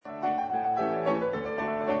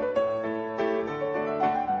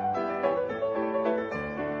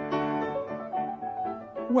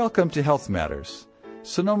Welcome to Health Matters,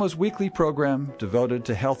 Sonoma's weekly program devoted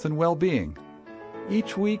to health and well-being.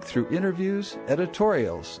 Each week, through interviews,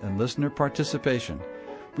 editorials, and listener participation,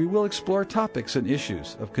 we will explore topics and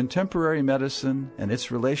issues of contemporary medicine and its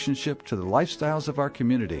relationship to the lifestyles of our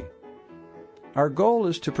community. Our goal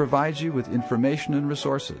is to provide you with information and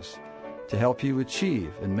resources to help you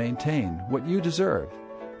achieve and maintain what you deserve,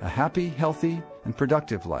 a happy, healthy, and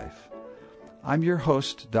productive life. I'm your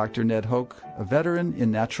host, Dr. Ned Hoke, a veteran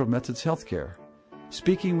in natural methods healthcare,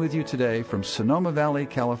 speaking with you today from Sonoma Valley,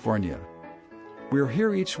 California. We're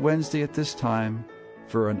here each Wednesday at this time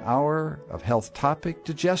for an hour of health topic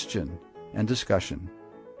digestion and discussion.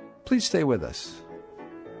 Please stay with us.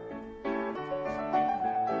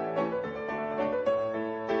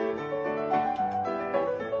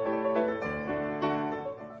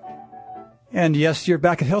 And yes, you're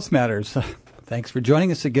back at Health Matters. Thanks for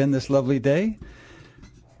joining us again this lovely day.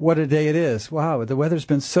 What a day it is. Wow, the weather's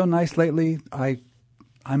been so nice lately. I'm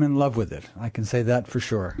in love with it. I can say that for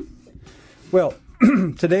sure. Well,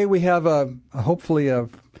 today we have hopefully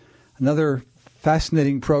another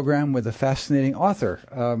fascinating program with a fascinating author.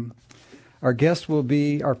 Our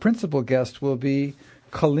principal guest will be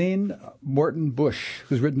Colleen Morton Busch,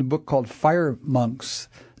 who's written a book called Fire Monks,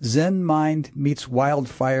 Zen Mind Meets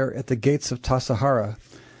Wildfire at the Gates of Tassajara.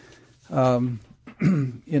 In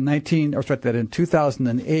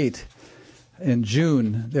 2008, in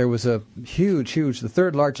June, there was a huge, the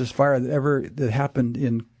third largest fire that happened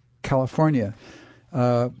in California.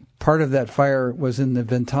 Part of that fire was in the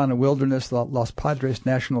Ventana Wilderness, Los Padres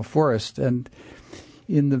National Forest, and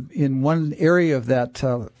in one area of that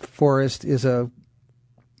forest is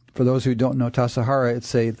for those who don't know Tassajara,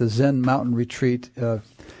 it's the Zen mountain retreat.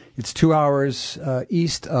 It's 2 hours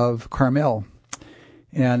east of Carmel,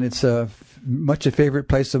 and it's much a favorite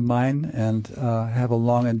place of mine, and have a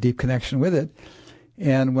long and deep connection with it.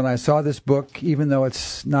 And when I saw this book, even though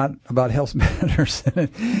it's not about health matters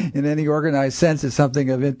in any organized sense, it's something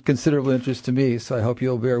of considerable interest to me, so I hope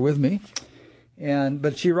you'll bear with me.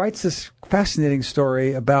 But she writes this fascinating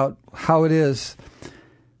story about how it is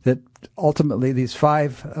that ultimately these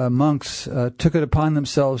five monks took it upon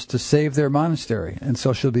themselves to save their monastery. And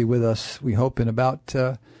so she'll be with us, we hope, in about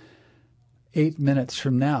 8 minutes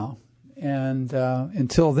from now. And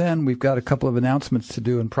until then, we've got a couple of announcements to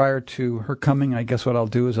do. And prior to her coming, I guess what I'll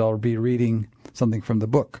do is I'll be reading something from the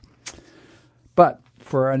book. But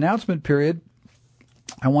for our announcement period,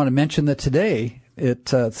 I want to mention that today at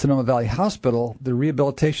Sonoma Valley Hospital, the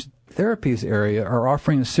rehabilitation therapies area are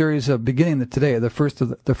offering a series of, beginning today, the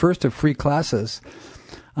first of free classes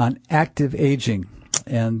on active aging.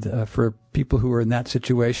 And for people who are in that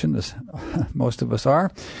situation, as most of us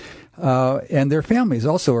are, and their families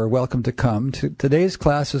also are welcome to come. Today's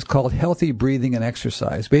class is called Healthy Breathing and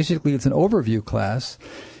Exercise. Basically, it's an overview class.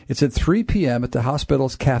 It's at 3 p.m. at the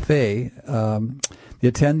hospital's cafe.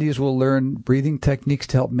 The attendees will learn breathing techniques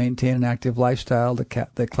to help maintain an active lifestyle.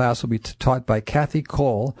 The class will be taught by Kathy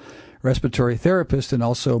Cole, respiratory therapist, and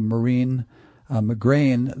also Maureen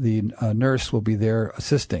McGrain, the nurse, will be there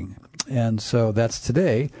assisting. And so that's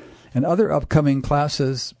today. And other upcoming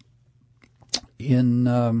classes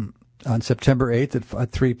on September 8th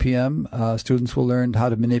at 3 p.m., students will learn how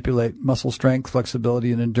to manipulate muscle strength,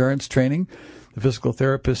 flexibility, and endurance training. The physical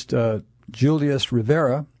therapist, Julius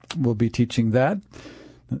Rivera, will be teaching that.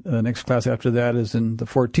 The next class after that is in the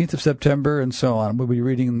 14th of September, and so on. We'll be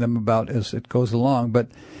reading them about as it goes along. But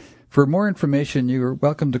for more information, you're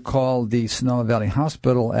welcome to call the Sonoma Valley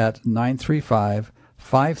Hospital at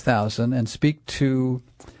 935-5000 and speak to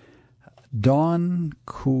Dawn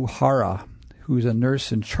Kuhara, who's a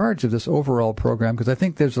nurse in charge of this overall program, because I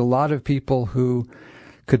think there's a lot of people who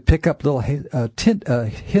could pick up little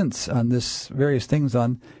hints on this, various things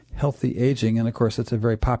on healthy aging. And, of course, it's a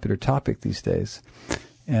very popular topic these days.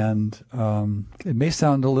 And it may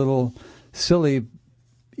sound a little silly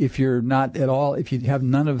if you have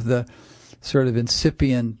none of the sort of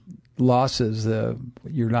incipient losses,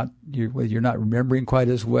 you're not remembering quite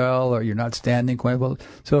as well, or you're not standing quite well.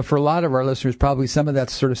 So for a lot of our listeners, probably some of that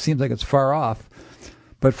sort of seems like it's far off.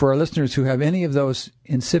 But for our listeners who have any of those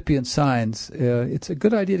incipient signs, it's a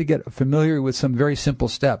good idea to get familiar with some very simple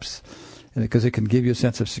steps, because it can give you a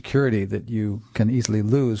sense of security that you can easily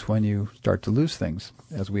lose when you start to lose things,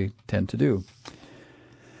 as we tend to do.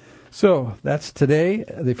 So that's today,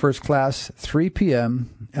 the first class, 3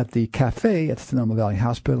 p.m. at the cafe at Sonoma Valley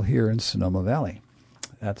Hospital here in Sonoma Valley.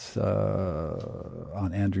 That's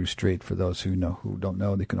on Andrew Street. For those who don't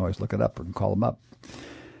know, they can always look it up or can call them up.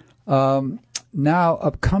 Now,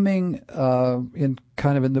 upcoming in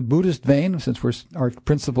the Buddhist vein, since our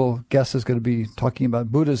principal guest is going to be talking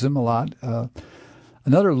about Buddhism a lot,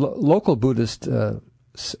 Another local Buddhist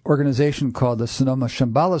organization called the Sonoma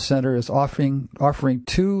Shambhala Center is offering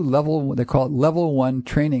two they call it level 1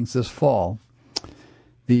 trainings this fall.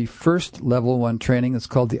 The first level 1 training is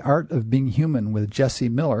called The Art of Being Human with Jesse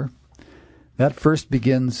Miller. That first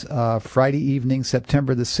begins Friday evening,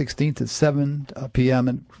 September the 16th at 7 p.m.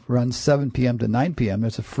 and runs 7 p.m. to 9 p.m.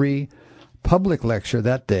 There's a free public lecture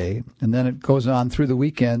that day, and then it goes on through the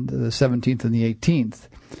weekend, the 17th and the 18th.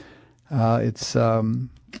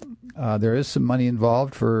 There is some money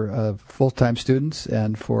involved for full-time students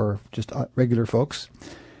and for just regular folks.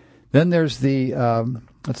 Then there's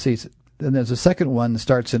then there's a second one that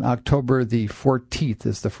starts in October the 14th.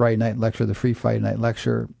 It's the Friday night lecture, the free Friday night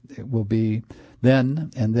lecture. It will be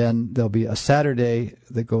then, and then there'll be a Saturday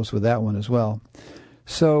that goes with that one as well.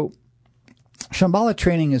 So Shambhala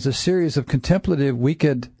training is a series of contemplative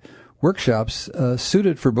weekend workshops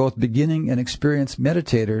suited for both beginning and experienced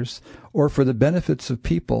meditators, or for the benefits to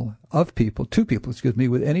people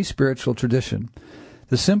with any spiritual tradition.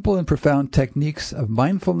 The simple and profound techniques of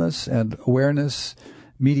mindfulness and awareness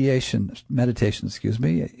meditation,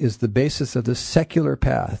 is the basis of the secular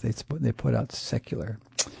path. They put out secular.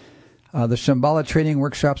 The Shambhala training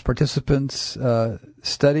workshops participants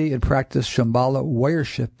study and practice Shambhala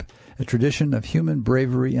warriorship, a tradition of human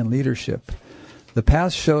bravery and leadership. The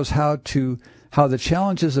path shows how the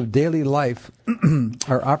challenges of daily life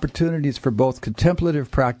are opportunities for both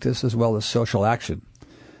contemplative practice as well as social action.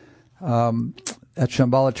 At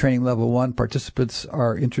Shambhala Training Level 1, participants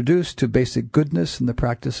are introduced to basic goodness and the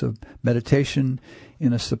practice of meditation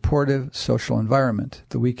in a supportive social environment.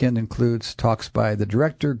 The weekend includes talks by the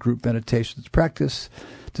director, group meditations practice,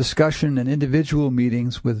 discussion, and individual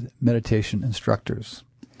meetings with meditation instructors.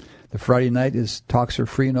 The Friday night talks are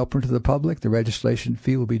free and open to the public. The registration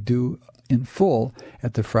fee will be due in full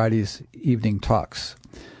at the Friday's evening talks.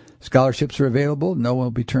 Scholarships are available. No one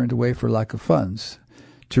will be turned away for lack of funds.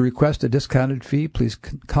 To request a discounted fee, please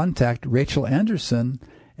contact Rachel Anderson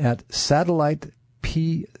at Satellite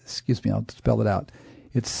I'll spell it out.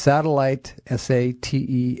 It's Satellite, SATELLITE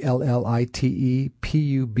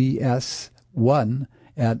PUBS 1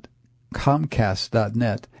 at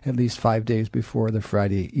Comcast.net at least 5 days before the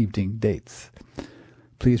Friday evening dates.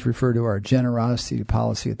 Please refer to our generosity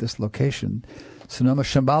policy at this location. Sonoma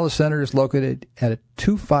Shambhala Center is located at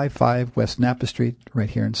 255 West Napa Street, right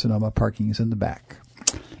here in Sonoma. Parking is in the back.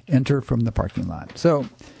 Enter from the parking lot. So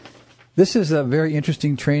this is a very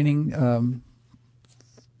interesting training.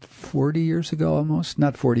 40 years ago, almost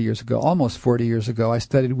 40 years ago, I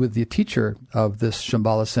studied with the teacher of this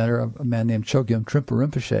Shambhala Center, a man named Chogyam Trungpa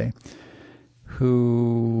Rinpoche,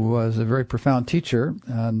 who was a very profound teacher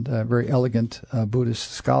and a very elegant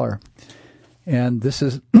Buddhist scholar. And this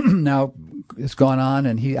is now, it's gone on,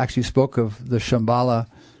 and he actually spoke of the Shambhala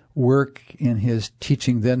work in his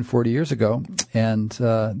teaching then 40 years ago, and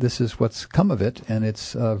this is what's come of it, and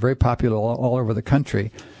it's very popular all over the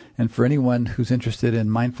country. And for anyone who's interested in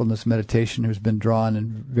mindfulness meditation, who's been drawn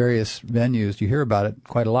in various venues, you hear about it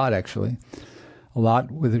quite a lot, actually. A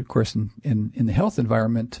lot with it, of course, in the health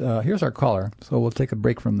environment. Here's our caller, so we'll take a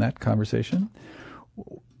break from that conversation.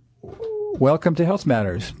 Welcome to Health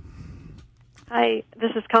Matters. Hi,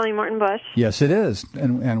 this is Colleen Morton Busch. Yes, it is,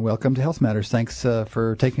 and welcome to Health Matters. Thanks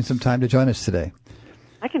for taking some time to join us today.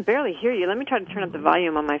 I can barely hear you. Let me try to turn up the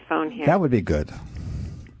volume on my phone here. That would be good.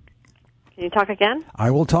 Can you talk again?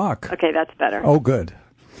 I will talk. Okay, that's better. Oh, good.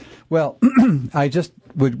 Well, I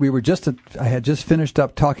had just finished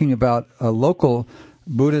up talking about a local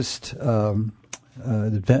Buddhist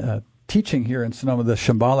teaching here in Sonoma. The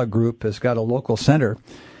Shambhala group has got a local center,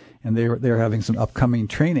 and they're having some upcoming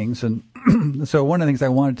trainings. And so one of the things I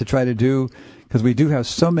wanted to try to do, because we do have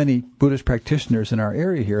so many Buddhist practitioners in our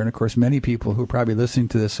area here, and of course many people who are probably listening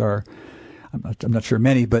to this are, I'm not sure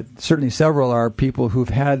many, but certainly several are people who've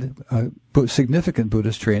had significant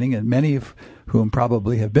Buddhist training, and many of whom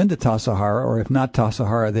probably have been to Tassajara, or if not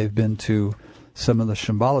Tassajara, they've been to some of the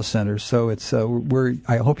Shambhala centers. So it's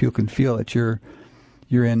I hope you can feel that you're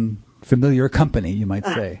in familiar company, you might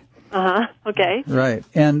say. Okay. Right.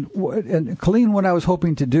 And Colleen, what I was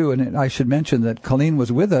hoping to do, and I should mention that Colleen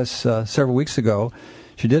was with us several weeks ago.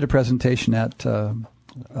 She did a presentation at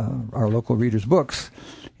our local Reader's Books,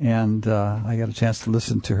 and I got a chance to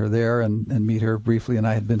listen to her there and meet her briefly, and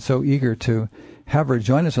I had been so eager to have her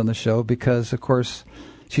join us on the show because, of course,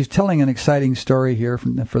 she's telling an exciting story here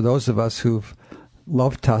for those of us who've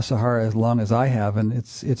loved Tassajara as long as I have, and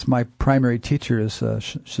it's my primary teacher is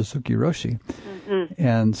Shizuki Roshi. Mm-hmm.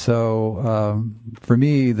 And so for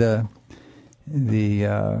me the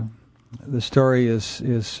story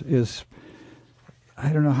is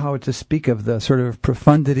I don't know how to speak of the sort of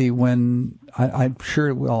profundity when I'm sure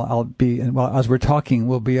I'll be, and as we're talking,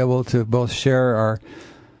 we'll be able to both share our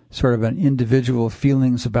sort of an individual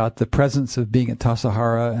feelings about the presence of being at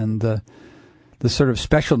Tassajara and the sort of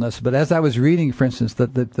specialness. But as I was reading, for instance,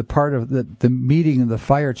 the part of the meeting in the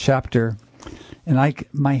fire chapter, and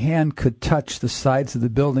my hand could touch the sides of the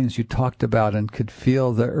buildings you talked about and could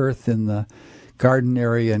feel the earth in the garden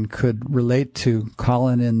area and could relate to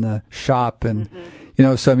Colin in the shop. And,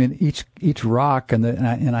 so I mean, each rock and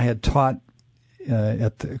I had taught,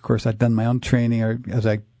 of course, I'd done my own training, or as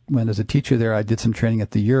I went as a teacher there, I did some training at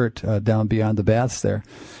the yurt down beyond the baths there.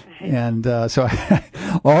 Right. And so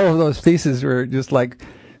all of those pieces were just like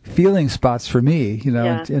feeling spots for me,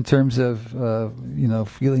 in terms of,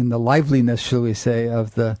 feeling the liveliness, shall we say,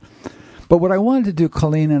 of the. But what I wanted to do,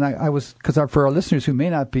 Colleen, and I was, because for our listeners who may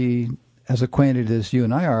not be as acquainted as you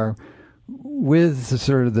and I are with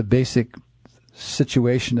sort of the basic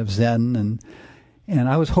situation of Zen, and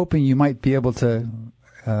I was hoping you might be able to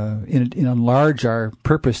enlarge our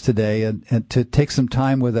purpose today and to take some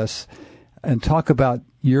time with us and talk about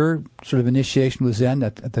your sort of initiation with Zen.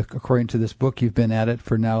 According to this book, you've been at it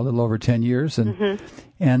for now a little over 10 years,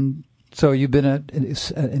 and so you've been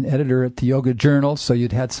an editor at the Yoga Journal, so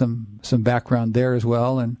you'd had some background there as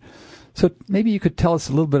well. And so maybe you could tell us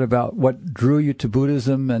a little bit about what drew you to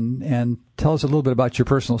Buddhism and tell us a little bit about your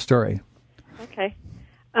personal story. Okay.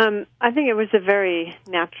 I think it was a very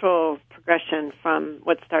natural progression from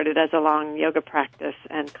what started as a long yoga practice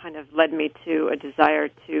and kind of led me to a desire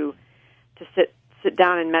to sit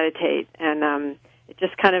down and meditate. And it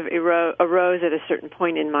just kind of arose at a certain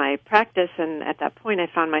point in my practice. And at that point, I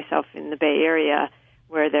found myself in the Bay Area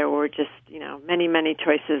where there were just, many, many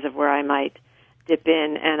choices of where I might dip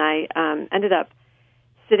in. And I ended up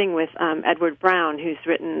sitting with Edward Brown, who's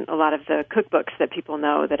written a lot of the cookbooks that people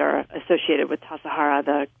know that are associated with Tassajara,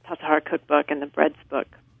 the Tassajara cookbook and the Breads book.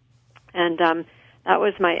 And that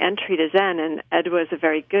was my entry to Zen, and Ed was a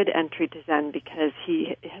very good entry to Zen because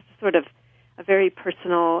he has sort of a very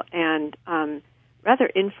personal and rather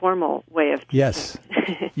informal way of teaching. Yes,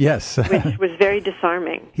 yes. Which was very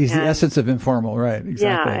disarming. He's the essence of informal, right,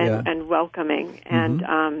 exactly. And welcoming.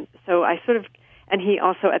 And so I sort of... And he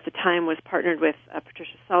also, at the time, was partnered with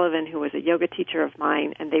Patricia Sullivan, who was a yoga teacher of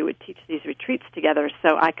mine, and they would teach these retreats together,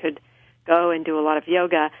 so I could go and do a lot of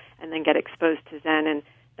yoga and then get exposed to Zen. And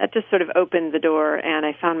that just sort of opened the door, and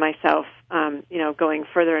I found myself, going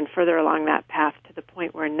further and further along that path to the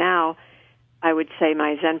point where now I would say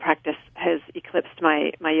my Zen practice has eclipsed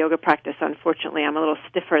my yoga practice. Unfortunately, I'm a little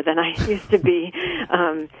stiffer than I used to be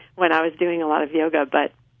when I was doing a lot of yoga,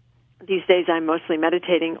 but these days I'm mostly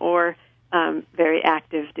meditating or very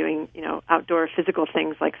active doing, outdoor physical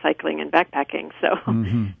things like cycling and backpacking. So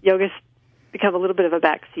yoga's become a little bit of a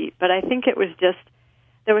backseat. But I think it was just,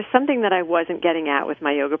 there was something that I wasn't getting at with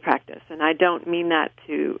my yoga practice. And I don't mean that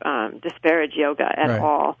to disparage yoga at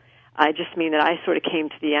all. I just mean that I sort of came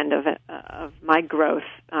to the end of my growth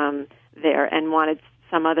there and wanted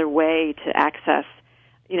some other way to access,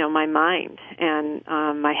 my mind and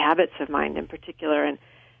my habits of mind in particular.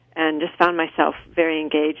 And just found myself very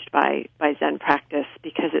engaged by Zen practice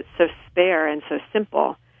because it's so spare and so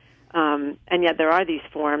simple. And yet there are these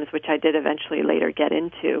forms, which I did eventually later get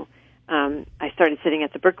into. I started sitting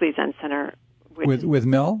at the Berkeley Zen Center. With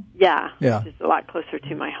Mel? Yeah, which is a lot closer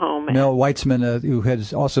to my home. Mel Weitzman, who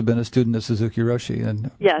has also been a student of Suzuki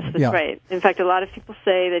Roshi. Yes, that's right. In fact, a lot of people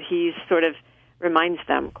say that he's sort of reminds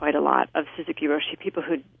them quite a lot of Suzuki Roshi. People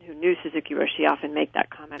who knew Suzuki Roshi often make that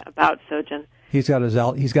comment about Sojin. He's got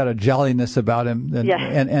a jolliness about him,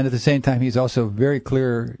 and at the same time, he's also very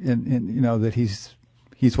clear in that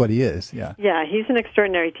he's what he is. Yeah. Yeah, he's an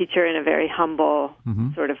extraordinary teacher in a very humble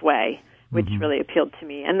sort of way, which really appealed to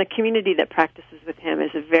me. And the community that practices with him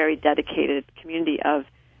is a very dedicated community of,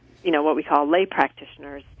 what we call lay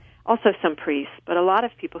practitioners. Also some priests, but a lot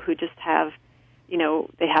of people who just have,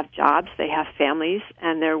 they have jobs, they have families,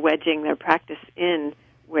 and they're wedging their practice in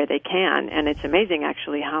where they can. And it's amazing,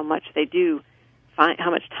 actually, how much they do.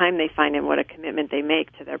 How much time they find and what a commitment they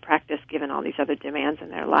make to their practice given all these other demands in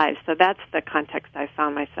their lives. So that's the context I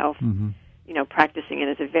found myself, practicing in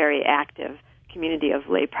as a very active community of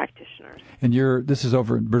lay practitioners. And this is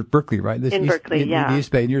over in Berkeley, right? Berkeley, in the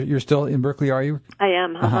East Bay. And you're still in Berkeley, are you? I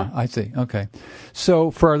am. I see. Okay.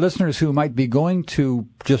 So for our listeners who might be going to,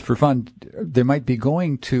 just for fun, they might be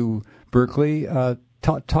going to Berkeley,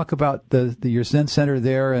 talk about your Zen Center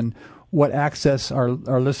there and what access our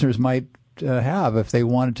listeners might have if they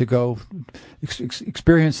wanted to go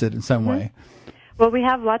experience it in some way. Well, we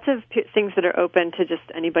have lots of things that are open to just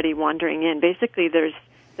anybody wandering in. Basically, there's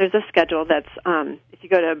there's a schedule that's, if you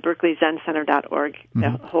go to berkeleyzencenter.org, the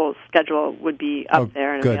whole schedule would be up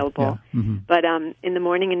there and available. Yeah. But in the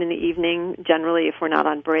morning and in the evening, generally, if we're not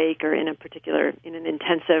on break or in an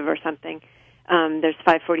intensive or something, there's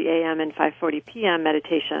 5:40 a.m. and 5:40 p.m.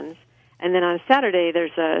 meditations. And then on Saturday,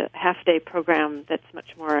 there's a half-day program that's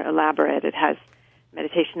much more elaborate. It has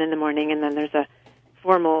meditation in the morning, and then there's a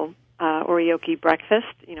formal oryoki breakfast,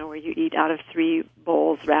 where you eat out of 3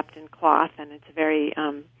 bowls wrapped in cloth, and it's a very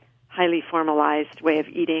highly formalized way of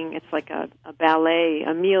eating. It's like a ballet,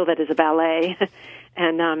 a meal that is a ballet.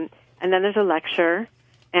 and then there's a lecture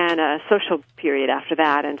and a social period after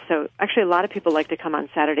that. And so actually a lot of people like to come on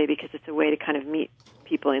Saturday because it's a way to kind of meet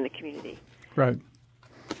people in the community. Right.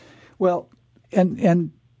 Well,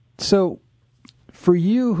 and so for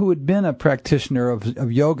you who had been a practitioner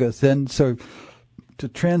of yoga, then so to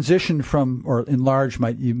transition from, or enlarge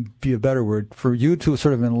might even be a better word, for you to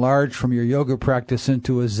sort of enlarge from your yoga practice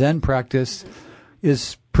into a Zen practice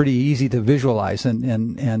is pretty easy to visualize,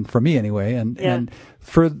 and for me anyway. And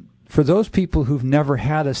for those people who've never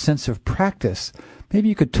had a sense of practice, maybe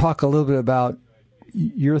you could talk a little bit about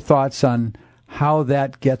your thoughts on how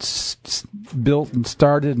that gets built and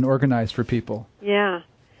started and organized for people. Yeah.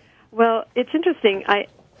 Well, it's interesting. I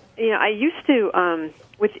used to,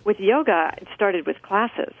 with yoga, it started with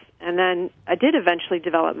classes, and then I did eventually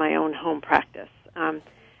develop my own home practice,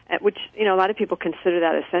 which, a lot of people consider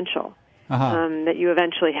that essential, that you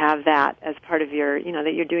eventually have that as part of your,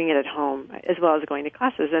 that you're doing it at home as well as going to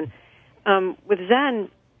classes. And with Zen,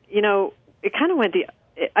 it kind of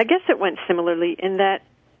I guess it went similarly in that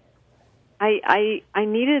I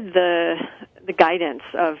needed the guidance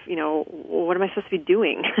of, what am I supposed to be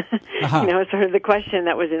doing? Sort of the question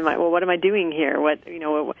that was in my, what am I doing here?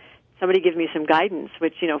 Somebody give me some guidance,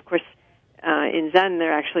 which, of course, in Zen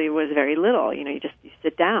there actually was very little. You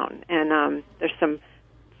sit down, and there's some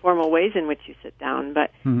formal ways in which you sit down. But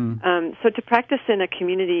so to practice in a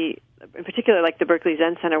community, in particular like the Berkeley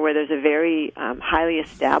Zen Center, where there's a very highly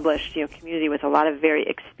established community with a lot of very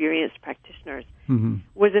experienced practitioners,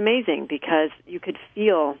 was amazing because you could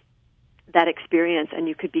feel that experience and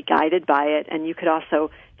you could be guided by it, and you could also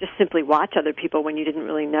just simply watch other people when you didn't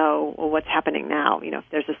really know, well, what's happening now. If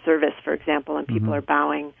there's a service, for example, and people are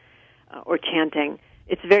bowing or chanting,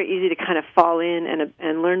 it's very easy to kind of fall in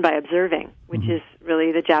and learn by observing, which is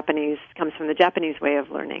really comes from the Japanese way of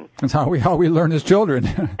learning. It's how we learn as children.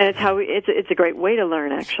 And it's a great way to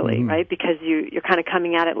learn, actually, right? Because you're kind of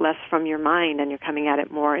coming at it less from your mind, and you're coming at it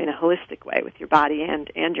more in a holistic way with your body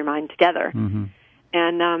and your mind together.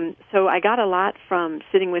 And so I got a lot from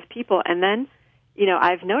sitting with people. And then,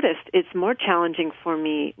 I've noticed it's more challenging for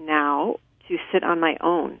me now to sit on my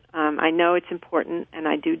own. I know it's important, and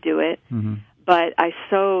I do it. But I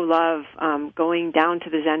so love going down to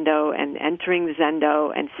the Zendo and entering the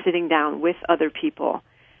Zendo and sitting down with other people.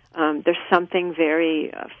 There's something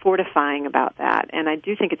very fortifying about that, and I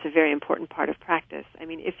do think it's a very important part of practice. I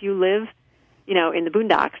mean, if you live, in the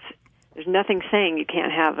boondocks, there's nothing saying you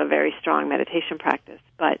can't have a very strong meditation practice,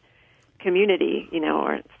 but community,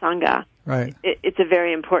 or Sangha, right? It's a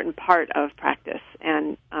very important part of practice.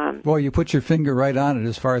 And well, you put your finger right on it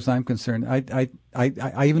as far as I'm concerned. I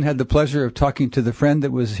even had the pleasure of talking to the friend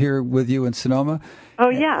that was here with you in Sonoma. Oh,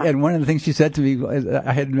 yeah. And one of the things she said to me,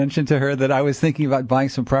 I had mentioned to her that I was thinking about buying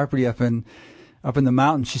some property up in the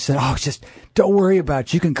mountains. She said, "Oh, just don't worry about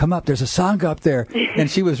it. You can come up. There's a Sangha up there." And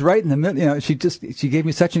she was right in the middle. She gave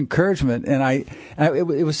me such encouragement, and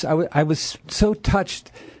I was so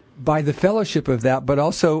touched by the fellowship of that, but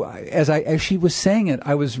also as she was saying it,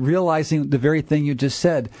 I was realizing the very thing you just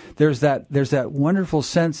said. There's that wonderful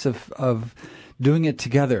sense of doing it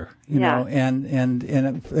together, you know,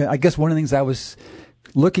 and I guess one of the things I was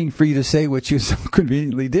looking for you to say, which you so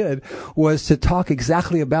conveniently did, was to talk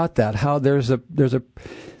exactly about that. How there's a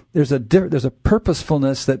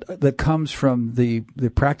purposefulness that comes from the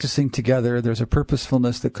practicing together. There's a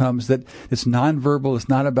purposefulness that comes that it's nonverbal. It's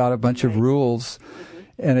not about a bunch of rules.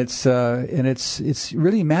 And it's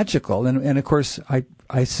really magical. And of course,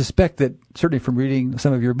 I suspect that certainly from reading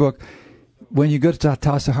some of your book, when you go to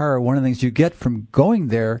Tassajara, one of the things you get from going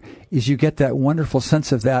there is you get that wonderful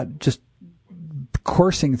sense of that just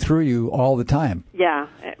coursing through you all the time. Yeah,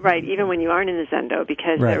 right. Even when you aren't in the Zendo,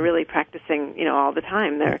 because they're really practicing, all the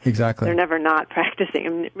time. They're never not practicing. I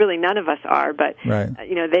mean, really, none of us are, but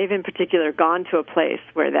they've in particular gone to a place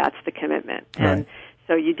where that's the commitment. And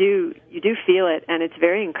so you do feel it, and it's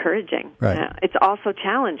very encouraging. Right. It's also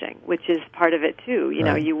challenging, which is part of it too.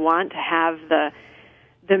 You want to have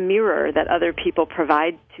the mirror that other people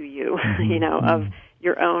provide to you, of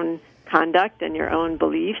your own conduct and your own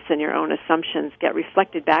beliefs and your own assumptions get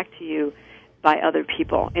reflected back to you by other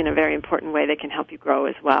people in a very important way that can help you grow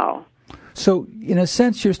as well. So, in a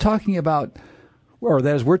sense, you're talking about, or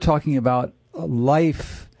that is, we're talking about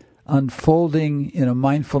life unfolding in a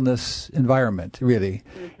mindfulness environment, really.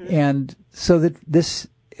 Mm-hmm. And so that this,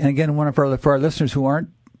 and again, for our listeners who aren't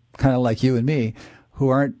kind of like you and me, who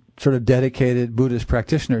aren't sort of dedicated Buddhist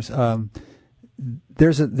practitioners,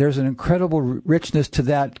 there's an incredible richness to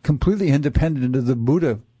that, completely independent of the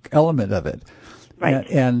Buddha element of it. Right.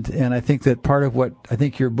 And I think that part of what I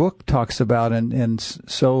think your book talks about and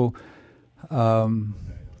so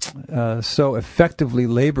effectively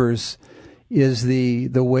labors is the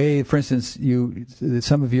way, for instance,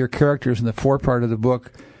 some of your characters in the forepart of the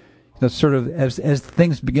book, sort of as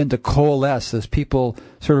things begin to coalesce, as people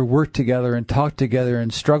sort of work together and talk together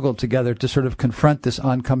and struggle together to sort of confront this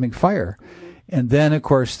oncoming fire. Mm-hmm. And then, of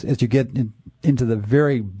course, as you get into the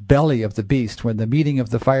very belly of the beast, when the meeting of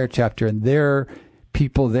the fire chapter, and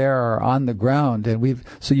people there are on the ground, and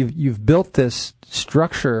you've built this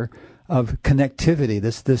structure of connectivity,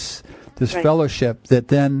 this right. fellowship that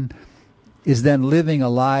then is then living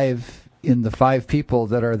alive in the five people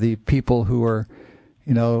that are the people who are,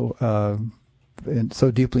 and so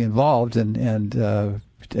deeply involved and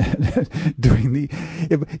doing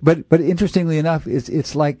but interestingly enough,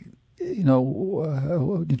 it's like,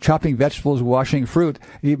 chopping vegetables, washing fruit.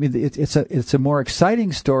 I mean, it's a more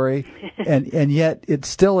exciting story, and yet it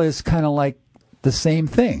still is kind of like the same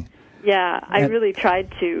thing. Yeah, I really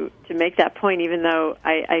tried to make that point, even though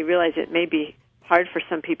I realize it may be hard for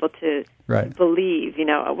some people to right. believe.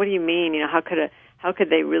 What do you mean? How could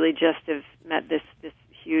they really just have met this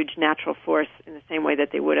huge natural force in the same way that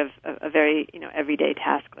they would have a very everyday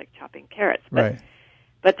task like chopping carrots? Right.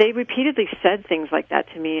 But they repeatedly said things like that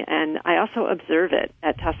to me, and I also observe it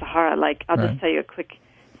at Tassajara. Like, I'll just tell you a quick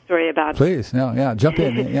story about... Please, jump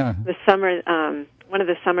in, yeah. The summer, one of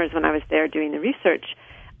the summers when I was there doing the research,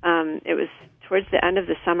 it was towards the end of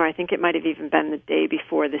the summer. I think it might have even been the day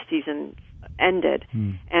before the season ended,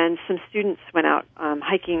 and some students went out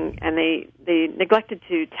hiking, and they neglected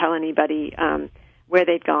to tell anybody where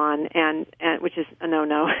they'd gone, and which is a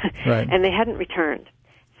no-no, right. and they hadn't returned.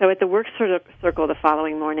 So at the work circle the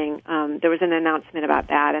following morning, there was an announcement about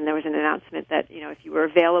that, and there was an announcement that, if you were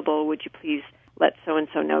available, would you please let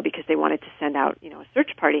so-and-so know, because they wanted to send out, a search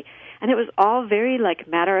party. And it was all very,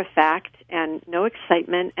 matter-of-fact and no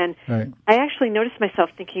excitement. And right. I actually noticed myself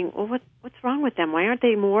thinking, well, what's wrong with them? Why aren't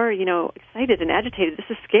they more, excited and agitated? This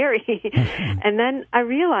is scary. And then I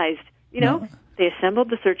realized, they assembled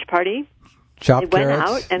the search party. Chopped they went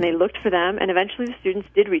carrots. out and they looked for them, and eventually the students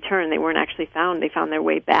did return. They weren't actually found. They found their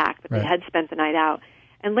way back, but right. they had spent the night out.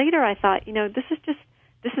 And later I thought, this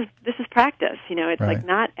is practice. It's right. like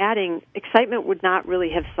not adding excitement would not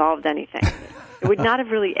really have solved anything. It would not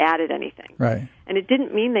have really added anything. Right. And it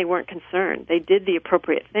didn't mean they weren't concerned. They did the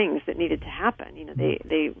appropriate things that needed to happen.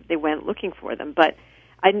 They went looking for them. But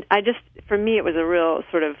I just, for me, it was a real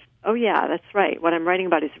sort of, oh yeah, that's right. What I'm writing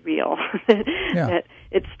about is real. That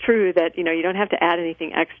it's true that, you don't have to add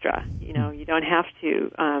anything extra. You don't have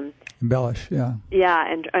to embellish, yeah. Yeah,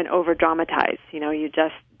 and over dramatize. You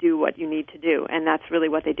just do what you need to do. And that's really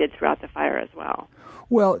what they did throughout the fire as well.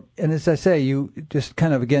 Well, and as I say, you just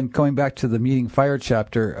kind of, again, going back to the meeting fire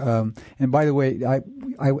chapter, and by the way,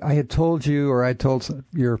 I had told you, or I told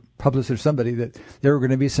your publicist or somebody, that there were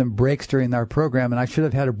going to be some breaks during our program, and I should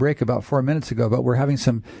have had a break about 4 minutes ago, but we're having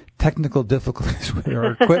some technical difficulties with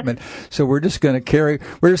our equipment, so we're just going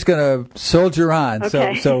to soldier on.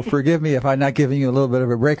 Okay. So forgive me if I'm not giving you a little bit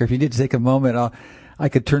of a break, or if you need to take a moment, I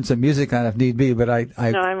could turn some music on if need be, but no,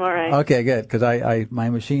 I'm all right. Okay, good, because my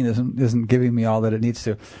machine isn't giving me all that it needs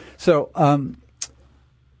to. So, I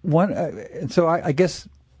guess,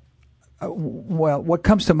 what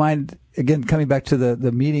comes to mind, again, coming back to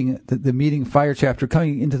the meeting fire chapter,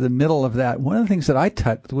 coming into the middle of that, one of the things that I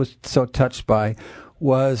was so touched by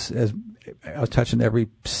was, as I was touching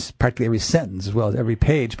practically every sentence as well as every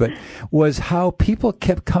page, but was how people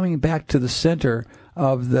kept coming back to the center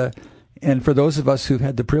of and for those of us who've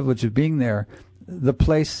had the privilege of being there, the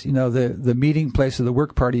place, the meeting place or the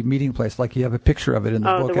work party meeting place, like you have a picture of it in the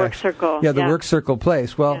book. Oh, the work circle. Yeah, the work circle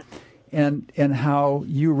place. Well, and how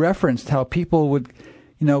you referenced how people would,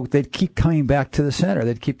 they'd keep coming back to the center.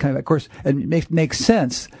 They'd keep coming back. Of course, and it makes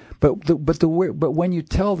sense. But when you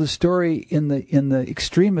tell the story in the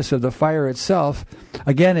extremis of the fire itself,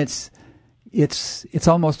 again, it's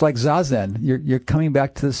almost like zazen. You're coming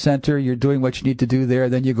back to the center. You're doing what you need to do there.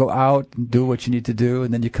 Then you go out and do what you need to do,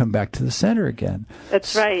 and then you come back to the center again.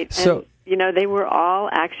 That's right. So and, they were all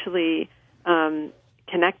actually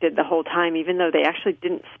connected the whole time, even though they actually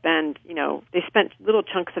didn't spend, they spent little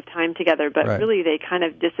chunks of time together, but really they kind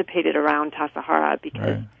of dissipated around Tassajara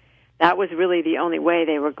because that was really the only way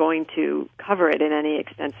they were going to cover it in any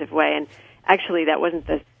extensive way. And actually, that wasn't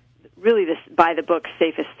the by-the-book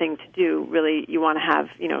safest thing to do. Really, you want to have,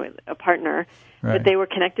 a partner. Right. But they were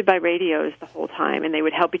connected by radios the whole time, and they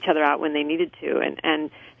would help each other out when they needed to. And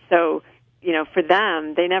so, for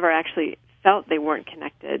them, they never actually felt they weren't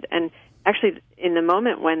connected. And actually, in the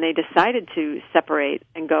moment when they decided to separate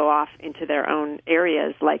and go off into their own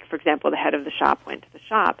areas, like, for example, the head of the shop went to the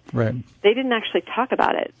shop, they didn't actually talk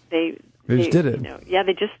about it. They just did it.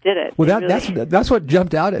 They just did it. Well, that's what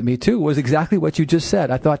jumped out at me, too, was exactly what you just said.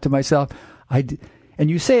 I thought to myself, and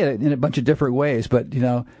you say it in a bunch of different ways, but,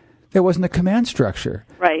 there wasn't a command structure.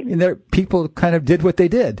 Right. And people kind of did what they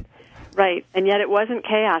did. Right, and yet it wasn't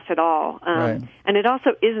chaos at all. And it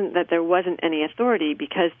also isn't that there wasn't any authority,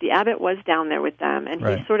 because the abbot was down there with them, and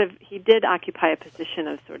he did occupy a position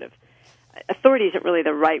of sort of, authority isn't really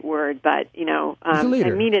the right word, but, I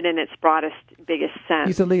mean it in its broadest, biggest sense.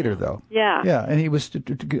 He's a leader, though. Yeah. Yeah, and he was,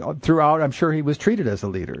 throughout, I'm sure he was treated as a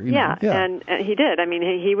leader. And he did. I mean,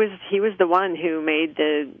 he was the one who made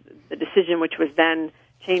the decision, which was then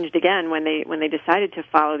changed again when they decided to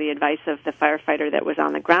follow the advice of the firefighter that was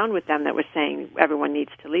on the ground with them that was saying everyone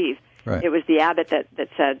needs to leave. Right. It was the abbot that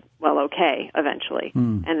said, well, okay, eventually.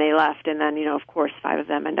 And they left, and then, of course, 5 of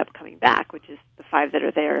them end up coming back, which is the 5 that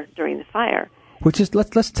are there during the fire. Which is,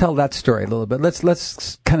 let's tell that story a little bit.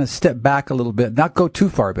 Let's kind of step back a little bit, not go too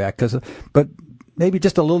far back, but maybe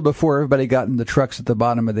just a little before everybody got in the trucks at the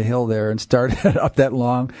bottom of the hill there and started up that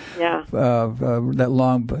long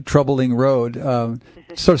troubling road.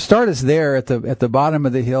 So start us there at the bottom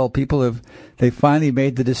of the hill. They finally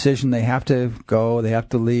made the decision. They have to go. They have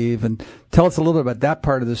to leave. And tell us a little bit about that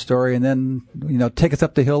part of the story, and then take us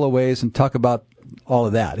up the hill a ways and talk about all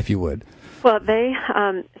of that, if you would. Well, they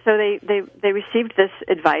received this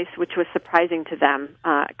advice, which was surprising to them,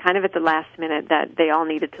 kind of at the last minute, that they all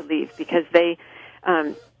needed to leave, because they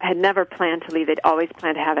had never planned to leave. They'd always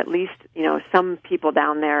planned to have at least, some people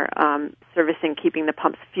down there servicing, keeping the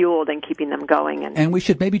pumps fueled and keeping them going. And we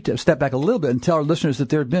should maybe step back a little bit and tell our listeners that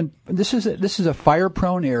there had been, this is a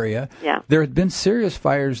fire-prone area. Yeah. There had been serious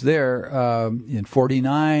fires there in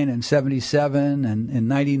 49 and 77 and in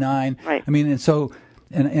 99. Right. I mean, and so...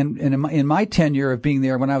 And in my tenure of being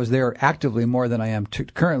there, when I was there actively more than I am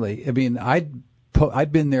currently, I mean, I'd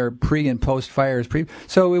been there pre and post fires,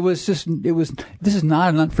 so this is not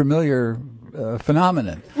an unfamiliar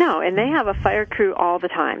phenomenon. No, and they have a fire crew all the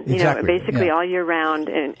time. Basically all year round.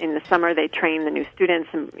 In the summer, they train the new students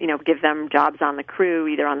and give them jobs on the crew,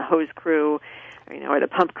 either on the hose crew, or the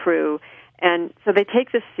pump crew, and so they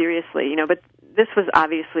take this seriously. But this was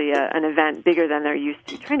obviously an event bigger than they're used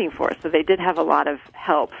to training for, so they did have a lot of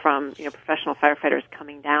help from professional firefighters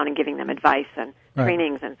coming down and giving them advice and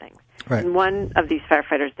trainings and things. Right. And one of these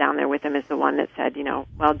firefighters down there with them is the one that said,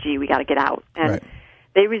 well, gee, we got to get out. And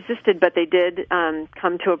they resisted, but they did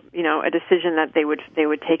come to a decision that they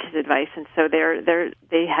would take his advice, and so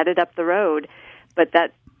they headed up the road, but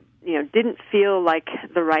that didn't feel like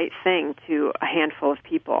the right thing to a handful of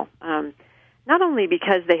people. Not only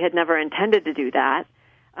because they had never intended to do that,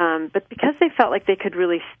 but because they felt like they could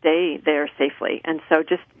really stay there safely. And so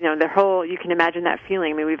just, their whole, you can imagine that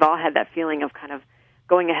feeling. I mean, we've all had that feeling of kind of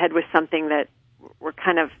going ahead with something that we're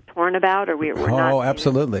kind of torn about, or we're not. Oh,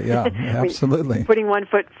 absolutely, yeah, absolutely. Putting one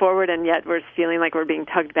foot forward, and yet we're feeling like we're being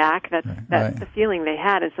tugged back. That's the feeling they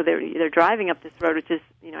had, and so they're driving up this road, which is,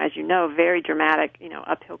 as you know, very dramatic,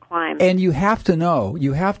 uphill climb. And you have to know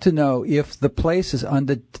if the place is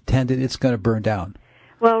unattended, it's going to burn down.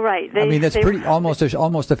 Well, right. That's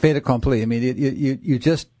almost a fait accompli. I mean,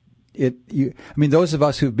 those of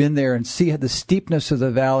us who've been there and see the steepness of the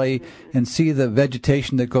valley and see the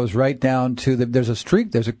vegetation that goes right down to there's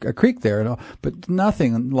a creek there, but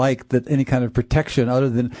nothing like that, any kind of protection other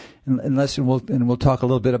than, we'll talk a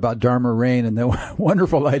little bit about Dharma Rain and the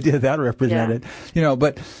wonderful idea that represented,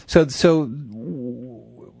 but so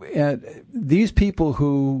these people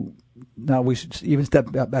who, now we should even step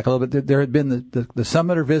back a little bit. There had been the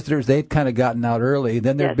summiter visitors. They'd kind of gotten out early.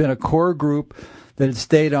 Then there'd been a core group that had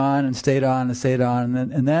stayed on, and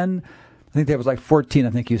then I think there was like 14. I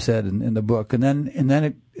think you said in the book, and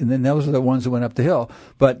then those are the ones that went up the hill.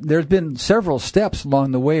 But there's been several steps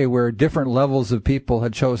along the way where different levels of people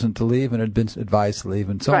had chosen to leave and had been advised to leave,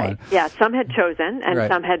 and so on. Yeah, some had chosen,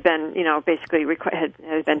 and some had been, basically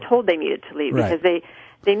had been told they needed to leave because they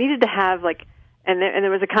needed to have and there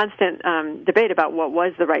was a constant debate about what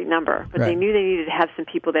was the right number, but they knew they needed to have some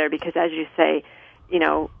people there because, as you say,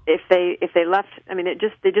 if they left, I mean,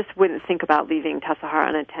 they just wouldn't think about leaving Taos Sahara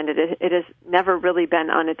unattended. It has never really been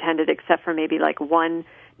unattended except for maybe like one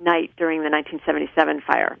night during the 1977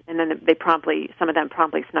 fire, and then some of them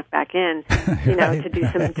promptly snuck back in, right.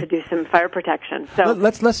 to do some fire protection. So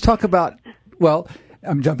let's talk about. Well,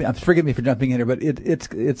 I'm jumping. Forgive me for jumping in here, but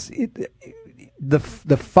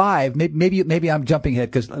the five. Maybe I'm jumping ahead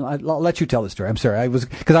because I'll let you tell the story. I'm sorry. I was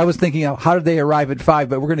thinking, how did they arrive at 5?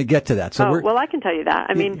 But we're going to get to that. So well, I can tell you that.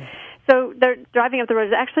 I mean. So they're driving up the road.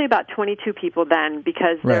 There's actually about 22 people then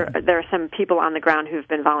because there are some people on the ground who've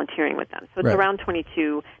been volunteering with them. So it's around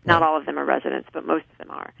 22. Not all of them are residents, but most of them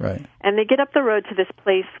are. Right. And they get up the road to this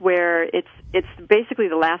place where it's basically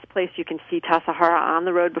the last place you can see Taos Sahara on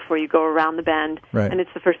the road before you go around the bend. Right. And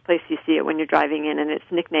it's the first place you see it when you're driving in, and it's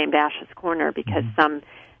nicknamed Ashes Corner because some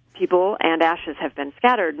people and ashes have been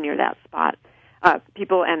scattered near that spot,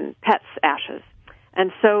 people and pets' ashes.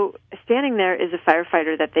 And so standing there is a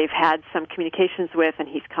firefighter that they've had some communications with, and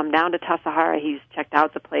he's come down to Taos Sahara. He's checked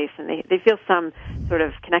out the place, and they feel some sort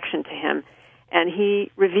of connection to him. And he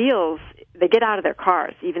reveals, they get out of their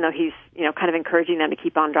cars, even though he's kind of encouraging them to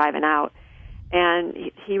keep on driving out. And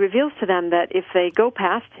he reveals to them that if they go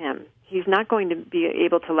past him, he's not going to be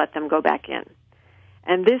able to let them go back in.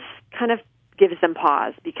 And this kind of gives them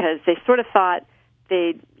pause because they sort of thought,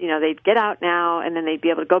 they'd get out now and then they'd be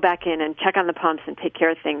able to go back in and check on the pumps and take care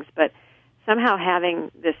of things. But somehow having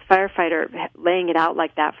this firefighter laying it out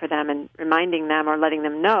like that for them and reminding them or letting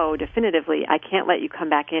them know definitively, I can't let you come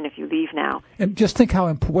back in if you leave now. And just think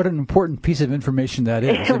what an important piece of information that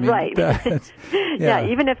is. I mean, right. Yeah,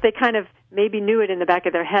 even if they kind of maybe knew it in the back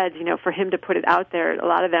of their heads, for him to put it out there, a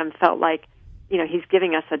lot of them felt like,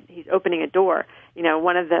 he's opening a door.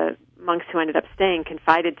 One of the monks who ended up staying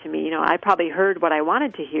confided to me, I probably heard what I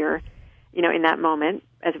wanted to hear, in that moment,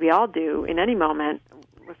 as we all do in any moment,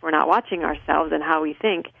 if we're not watching ourselves and how we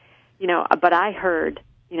think, but I heard,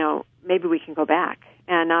 maybe we can go back.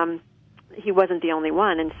 And he wasn't the only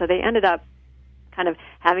one. And so they ended up kind of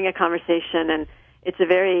having a conversation, and it's a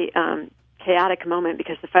very chaotic moment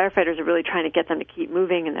because the firefighters are really trying to get them to keep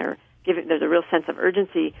moving, and there's a real sense of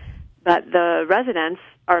urgency. But the residents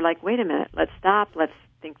are like, wait a minute, let's stop, let's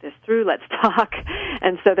think this through, let's talk.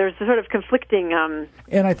 And so there's sort of conflicting...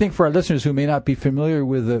 And I think for our listeners who may not be familiar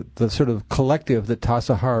with the sort of collective that Taos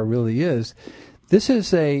Sahara really is,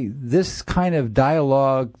 this kind of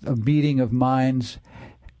dialogue, a meeting of minds,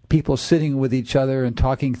 people sitting with each other and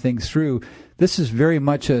talking things through, this is very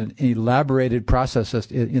much an elaborated process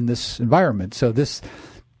in this environment. So this,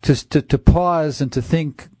 to pause and to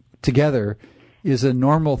think together is a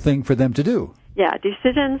normal thing for them to do. Yeah,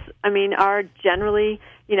 decisions, are generally,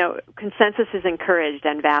 consensus is encouraged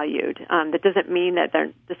and valued. That doesn't mean that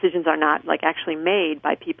their decisions are not, actually made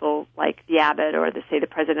by people like the abbot or, the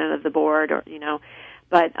president of the board or,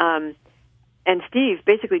 But, and Steve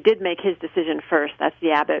basically did make his decision first. That's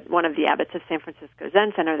the abbot, one of the abbots of San Francisco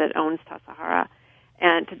Zen Center that owns Taos Sahara,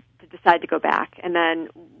 and to decide to go back. And then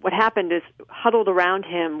what happened is huddled around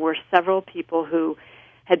him were several people who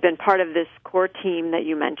had been part of this core team that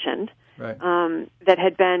you mentioned, right. That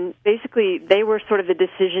had been, basically, they were sort of the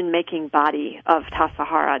decision-making body of Taos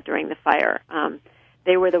Sahara during the fire.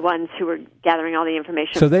 They were the ones who were gathering all the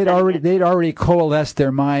information. So they'd already coalesced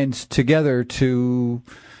their minds together to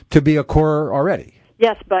be a core already.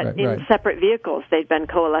 Yes, but in separate vehicles, they'd been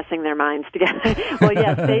coalescing their minds together. Well,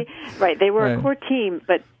 yes, they were a core team,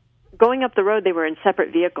 but going up the road, they were in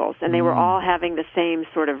separate vehicles, and they were all having the same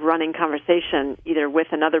sort of running conversation, either with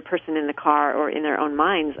another person in the car or in their own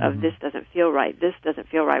minds of this doesn't feel right,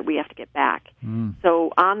 we have to get back.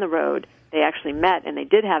 So on the road, they actually met, and they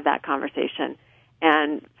did have that conversation,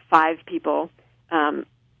 and 5 people,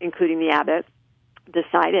 including the abbot,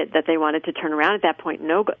 decided that they wanted to turn around at that point,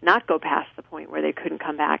 not go past the point where they couldn't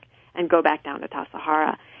come back, and go back down to Taos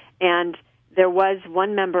Sahara. And there was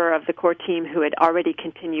one member of the core team who had already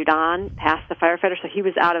continued on past the firefighter, so he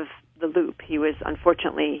was out of the loop. He was,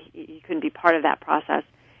 unfortunately, he couldn't be part of that process.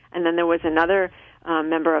 And then there was another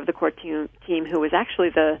member of the core team who was actually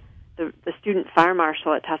the student fire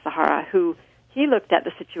marshal at Taos Sahara, who he looked at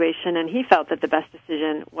the situation and he felt that the best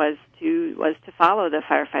decision was to follow the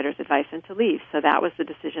firefighter's advice and to leave. So that was the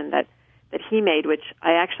decision that he made, which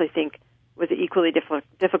I actually think was an equally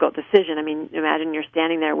difficult decision. Imagine you're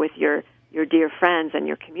standing there with your dear friends and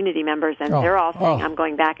your community members, and they're all saying, I'm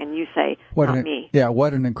going back, and you say, not me. Yeah,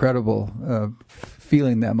 what an incredible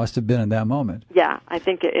feeling that must have been in that moment. Yeah, I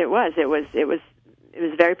think it was. It was it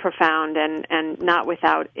was very profound and not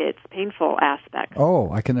without its painful aspects.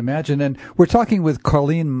 Oh, I can imagine. And we're talking with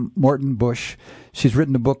Colleen Morton Busch. She's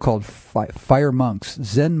written a book called Fire Monks,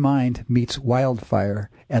 Zen Mind Meets Wildfire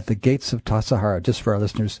at the Gates of Tassajara, just for our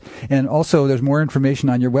listeners. And also, there's more information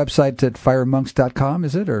on your website at firemonks.com,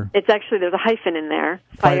 is it? Or it's actually, there's a hyphen in there,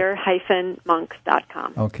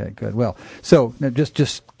 fire-monks.com. Okay, good. Well, so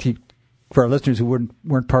just keep, for our listeners who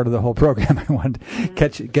weren't part of the whole program, I wanted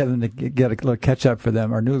to get a little catch up for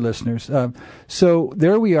them, our new listeners. So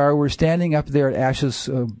there we are. We're standing up there at Ash's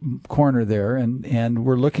corner there, and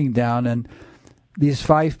we're looking down, and these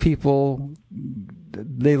 5 people,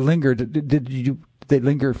 they lingered. Did they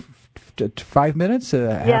linger 5 minutes,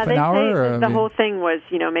 half an hour? The whole thing was,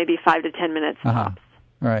 maybe 5 to 10 minutes tops.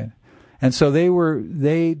 Right. And so they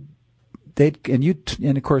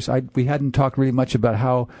and of course we hadn't talked really much about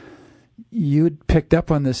how you'd picked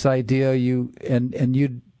up on this idea, and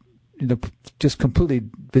you'd just completely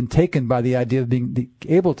been taken by the idea of being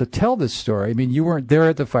able to tell this story. I mean, you weren't there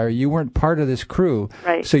at the fire, you weren't part of this crew,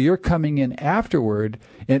 right? So you're coming in afterward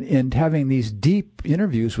and having these deep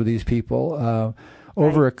interviews with these people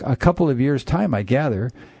over a couple of years' time, I gather.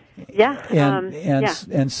 Yeah,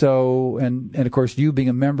 and so of course you being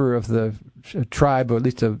a member of the tribe, or at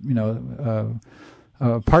least a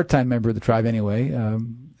part-time member of the tribe anyway.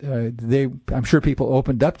 I'm sure people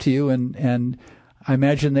opened up to you, and I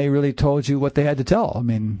imagine they really told you what they had to tell. I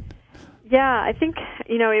mean, yeah, I think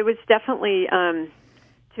it was definitely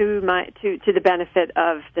to the benefit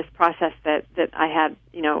of this process that I had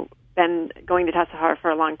been going to Tassajara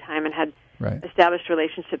for a long time and had established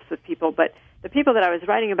relationships with people, but the people that I was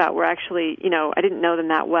writing about were actually I didn't know them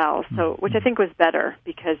that well, so which I think was better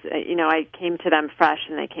because I came to them fresh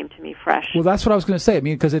and they came to me fresh. Well, that's what I was going to say. I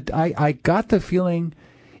mean, because I got the feeling,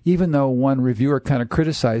 even though one reviewer kind of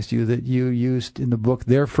criticized you, that you used in the book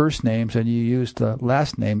their first names and you used the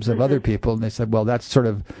last names of other people, and they said, well, that's sort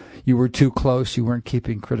of, you were too close, you weren't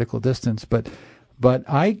keeping critical distance. But when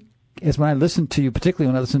I listened to you, particularly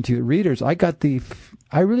when I listened to you readers, I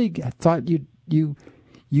really thought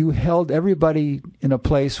you held everybody in a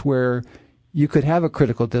place where you could have a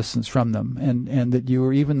critical distance from them, and that you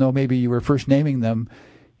were, even though maybe you were first naming them,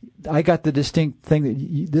 I got the distinct thing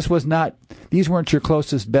that these weren't your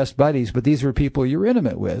closest best buddies, but these were people you're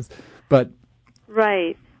intimate with. But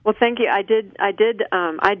right. Well, thank you. I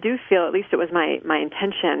do feel, at least it was my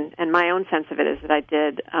intention, and my own sense of it is that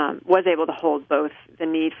I was able to hold both the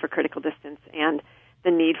need for critical distance and the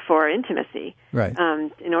need for intimacy, right?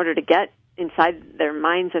 In order to get inside their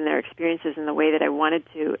minds and their experiences in the way that I wanted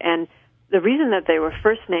to. And the reason that they were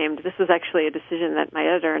first named, this was actually a decision that my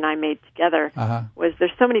editor and I made together, was there's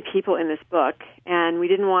so many people in this book, and we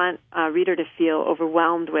didn't want a reader to feel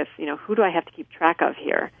overwhelmed with, who do I have to keep track of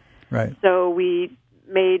here? Right. So we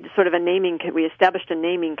made sort of we established a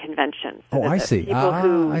naming convention. So I see. People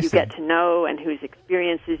who you get to know and whose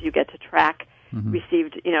experiences you get to track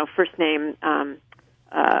received, first name,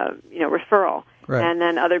 referral. Right. And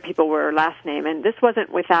then other people were last name. And this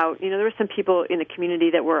wasn't without, there were some people in the community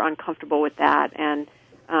that were uncomfortable with that. And,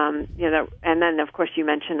 and then, of course, you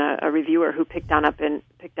mentioned a reviewer who picked up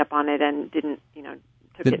on it and didn't,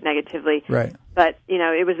 took it negatively. Right. But,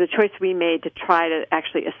 it was a choice we made to try to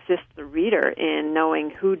actually assist the reader in knowing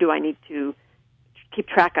who do I need to keep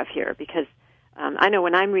track of here. Because I know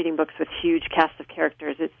when I'm reading books with huge casts of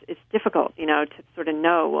characters, it's difficult, to sort of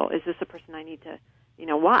know, well, is this a person I need to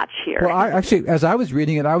watch here? Well, actually, as I was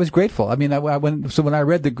reading it, I was grateful. I mean, when I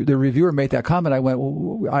read the reviewer made that comment, I went,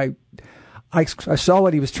 well, I saw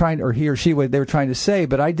what he was trying, or he or she, what they were trying to say,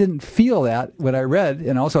 but I didn't feel that when I read,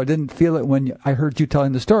 and also I didn't feel it when I heard you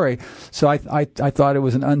telling the story. So I thought it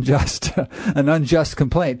was an unjust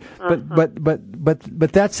complaint.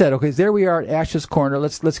 But that said, okay, there we are at Ash's Corner.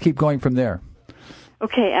 Let's keep going from there.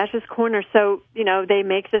 Okay, Ash's Corner. So, they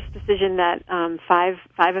make this decision that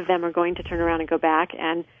five of them are going to turn around and go back,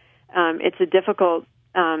 and it's a difficult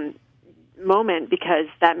moment because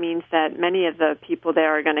that means that many of the people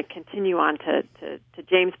there are going to continue on to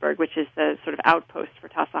Jamesburg, which is the sort of outpost for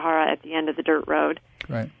Tassajara at the end of the dirt road.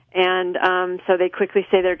 Right. And so they quickly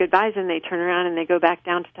say their goodbyes, and they turn around and they go back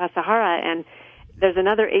down to Tassajara, and there's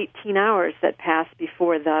another 18 hours that pass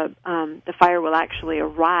before the fire will actually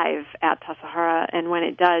arrive at Tassajara, and when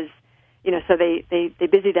it does, so they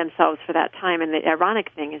busy themselves for that time. And the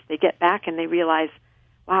ironic thing is they get back and they realize,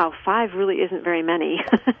 wow, 5 really isn't very many.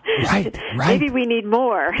 Right. Maybe we need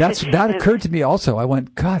more. That occurred to me also. I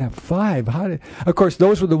went, God, 5. Of course,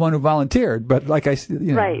 those were the one who volunteered, but like I,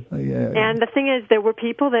 right. And the thing is, there were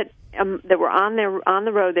people that were on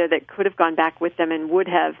the road there that could have gone back with them and would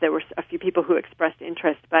have. There were a few people who expressed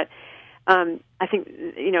interest, but I think,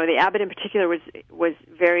 the abbot in particular was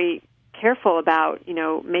very careful about,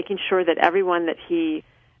 making sure that everyone that he,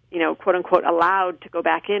 quote unquote, allowed to go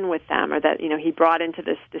back in with them, or that, he brought into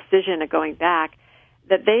this decision of going back,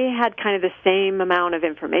 that they had kind of the same amount of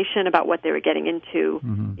information about what they were getting into.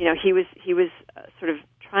 Mm-hmm. He was sort of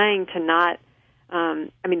trying to not,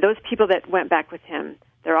 those people that went back with him,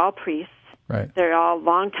 they're all priests. Right. They're all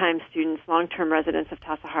longtime students, long-term residents of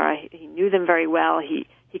Tassajara. He knew them very well. He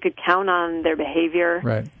could count on their behavior.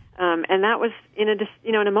 Right. And that was in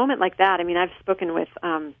a moment like that. I've spoken with,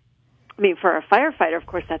 for a firefighter, of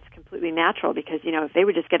course, that's completely natural because, if they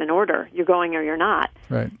would just get an order, you're going or you're not.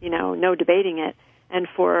 Right. No debating it. And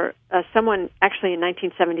for someone, actually in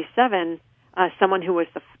 1977, someone who was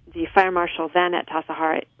the fire marshal then at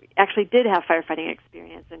Tassajara actually did have firefighting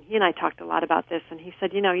experience, and he and I talked a lot about this, and he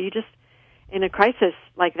said, you just, in a crisis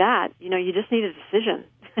like that, you just need a decision.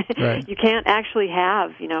 Right. You can't actually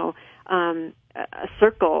have, a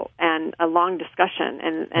circle and a long discussion,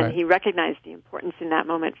 and right. He recognized the importance in that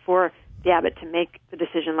moment for the abbot to make the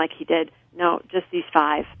decision like he did. No, just these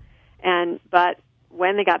 5. But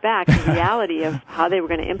when they got back, the reality of how they were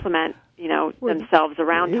going to implement, themselves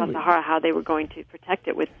around Tassajara, how they were going to protect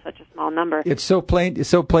it with such a small number. It's so plain. It's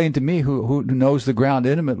so plain to me, who knows the ground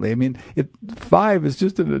intimately. 5 is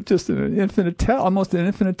just almost an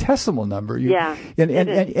infinitesimal number.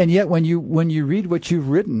 And yet when you read what you've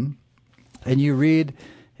written, and you read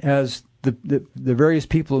as the various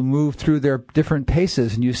people move through their different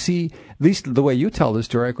paces, and you see, at least the way you tell the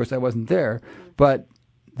story. Of course, I wasn't there, but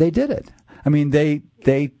they did it.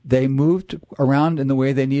 They moved around in the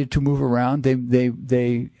way they needed to move around.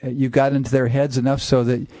 You got into their heads enough so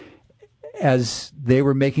that as they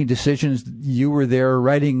were making decisions, you were there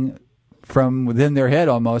writing from within their head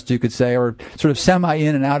almost, you could say, or sort of semi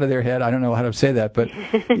in and out of their head. I don't know how to say that, but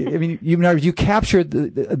you captured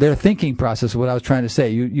their thinking process. What I was trying to say,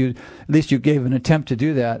 you at least you gave an attempt to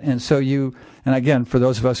do that, and so and again, for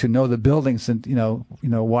those of us who know the buildings and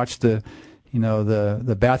watch the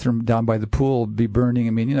bathroom down by the pool be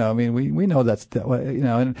burning. We know that's,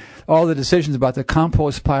 and all the decisions about the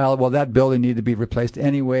compost pile. Well, that building needed to be replaced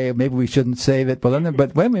anyway. Maybe we shouldn't save it.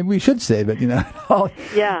 But maybe we should save it. All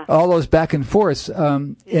those back and forths.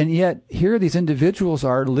 And yet here these individuals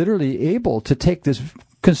are literally able to take this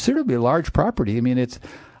considerably large property.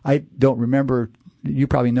 I don't remember. You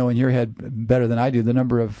probably know in your head better than I do the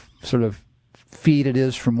number of sort of feet it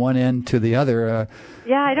is from one end to the other.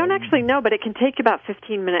 I don't actually know, but it can take about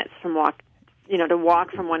 15 minutes to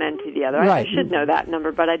walk from one end to the other. Right. I should know that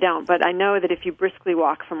number, but I don't. But I know that if you briskly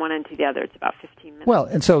walk from one end to the other, it's about 15 minutes. Well,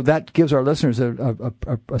 and so that gives our listeners a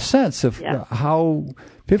sense of how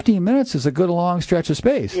 15 minutes is a good long stretch of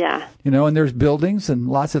space. Yeah. And there's buildings and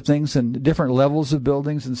lots of things and different levels of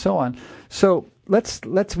buildings and so on. So we're at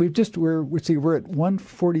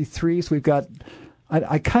 1:43, so we've got,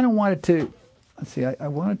 I kind of wanted to, I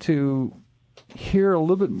wanted to hear a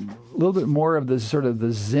little bit more of the sort of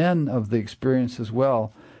the zen of the experience as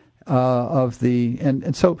well,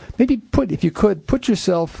 and so maybe if you could put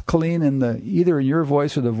yourself, Colleen, in either in your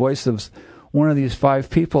voice or the voice of one of these 5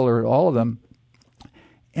 people or all of them,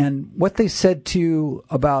 and what they said to you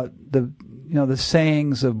about the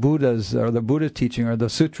sayings of Buddhas or the Buddha teaching or the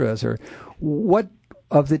sutras, or what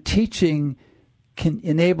of the teaching can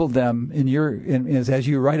enable them as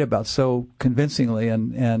you write about so convincingly,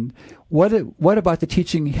 and what about the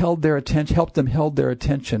teaching helped their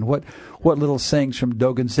attention? What little sayings from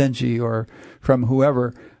Dogen Zenji or from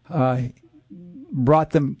whoever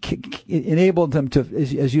enabled them to,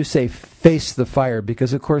 as you say, face the fire?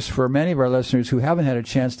 Because of course, for many of our listeners who haven't had a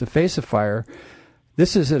chance to face a fire,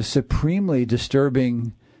 this is a supremely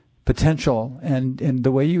disturbing potential, and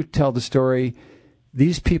the way you tell the story,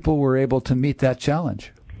 these people were able to meet that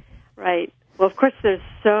challenge. Right. Well, of course, there's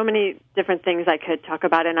so many different things I could talk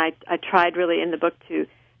about, and I tried really in the book to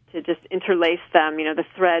just interlace them, the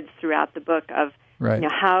threads throughout the book of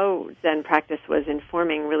how Zen practice was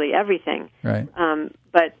informing really everything. Right.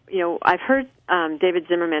 But I've heard David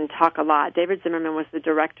Zimmerman talk a lot. David Zimmerman was the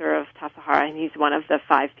director of Tassajara, and he's one of the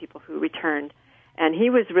 5 people who returned, and he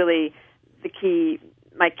was really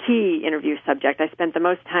my key interview subject. I spent the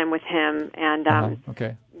most time with him and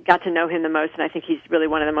got to know him the most, and I think he's really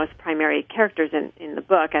one of the most primary characters in the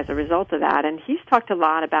book as a result of that. And he's talked a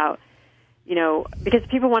lot about, because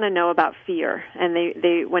people want to know about fear, and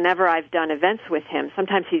they whenever I've done events with him,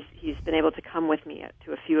 sometimes he's been able to come with me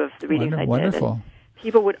to a few of the readings I did. Wonderful.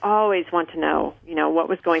 People would always want to know, what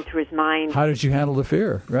was going through his mind. How did you handle the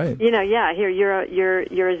fear? Right. Here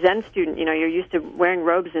you're a Zen student. You're used to wearing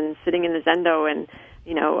robes and sitting in the zendo and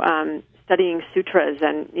studying sutras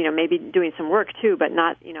and, maybe doing some work too, but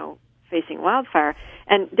not, facing wildfire.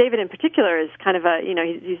 And David in particular is kind of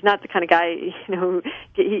he's not the kind of guy,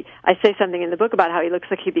 I say something in the book about how he looks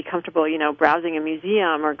like he'd be comfortable, browsing a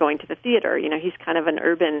museum or going to the theater. He's kind of an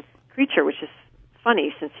urban creature, which is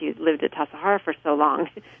funny since he lived at Tassajara for so long.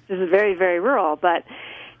 This is very, very rural, but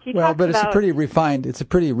it's a pretty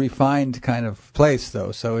refined kind of place,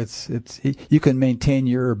 though. So you can maintain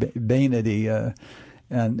your urbanity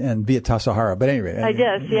and be at Tassajara. But anyway, I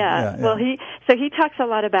guess, yeah. Well, he talks a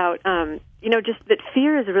lot about just that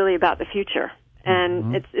fear is really about the future,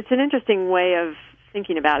 and it's an interesting way of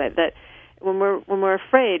thinking about it. That when we're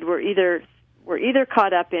afraid, we're either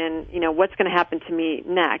caught up in what's going to happen to me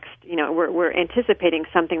next. We're anticipating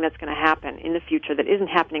something that's going to happen in the future that isn't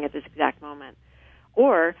happening at this exact moment,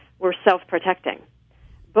 or we're self-protecting.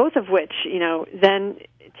 Both of which then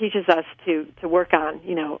teaches us to work on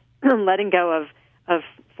letting go of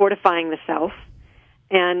fortifying the self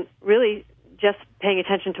and really just paying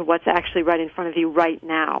attention to what's actually right in front of you right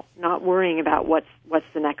now, not worrying about what's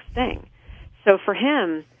the next thing. So for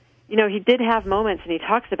him, he did have moments, and he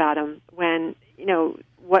talks about them, when,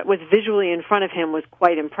 what was visually in front of him was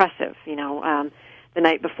quite impressive. The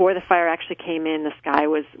night before the fire actually came in, the sky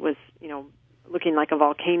was looking like a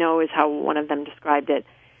volcano, is how one of them described it.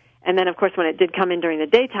 And then, of course, when it did come in during the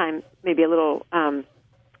daytime, maybe a little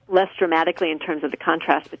less dramatically in terms of the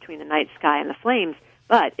contrast between the night sky and the flames,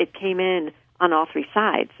 but it came in on all three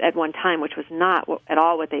sides at one time, which was not at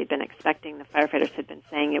all what they had been expecting. The firefighters had been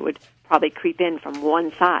saying it would probably creep in from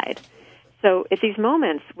one side. So at these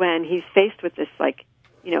moments when he's faced with this,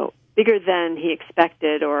 bigger than he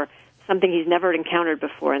expected or something he's never encountered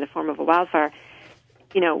before in the form of a wildfire,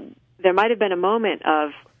 there might have been a moment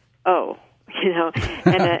of, and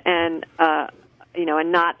a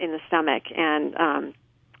knot in the stomach and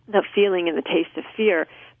the feeling and the taste of fear,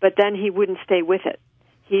 but then he wouldn't stay with it.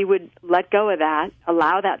 He would let go of that,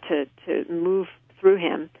 allow that to move through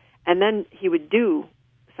him, and then he would do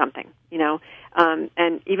something,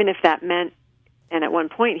 and even if that meant, and at one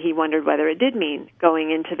point he wondered whether it did mean going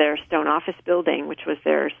into their stone office building, which was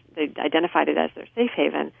they identified it as their safe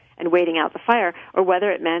haven, and waiting out the fire, or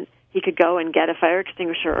whether it meant he could go and get a fire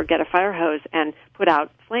extinguisher or get a fire hose and put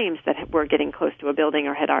out flames that were getting close to a building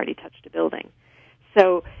or had already touched a building.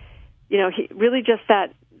 So, he really just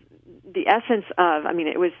the essence of,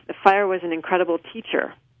 the fire was an incredible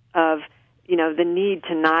teacher of, the need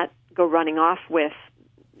to not go running off with,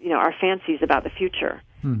 our fancies about the future,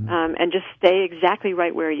 and just stay exactly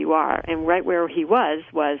right where you are. And right where he was,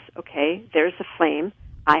 okay, there's a flame.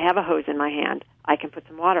 I have a hose in my hand. I can put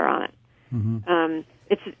some water on it.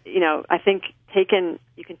 It's, I think you can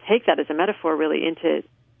take that as a metaphor really into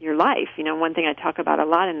your life. One thing I talk about a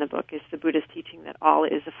lot in the book is the Buddha's teaching that all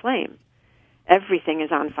is a flame. Everything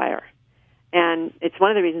is on fire. And it's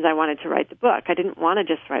one of the reasons I wanted to write the book. I didn't want to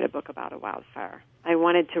just write a book about a wildfire. I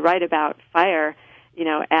wanted to write about fire,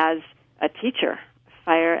 as a teacher,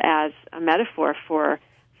 fire as a metaphor for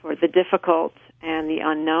the difficult and the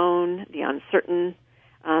unknown, the uncertain,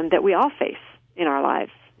 that we all face in our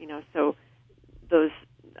lives. So those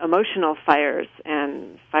emotional fires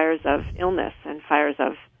and fires of illness and fires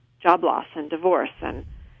of job loss and divorce, and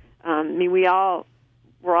we're all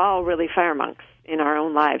really fire monks in our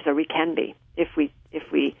own lives, or we can be if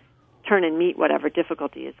we turn and meet whatever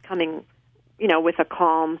difficulty is coming, with a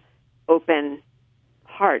calm, open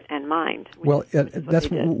heart and mind. Well, that's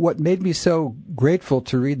what made me so grateful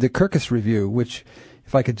to read the Kirkus review, which,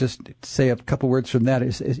 if I could just say a couple words from that,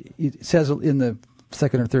 it says in the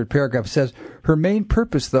second or third paragraph, it says, her main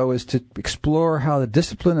purpose, though, is to explore how the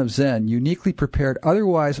discipline of Zen uniquely prepared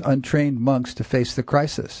otherwise untrained monks to face the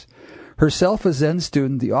crisis. Herself a Zen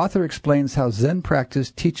student, the author explains how Zen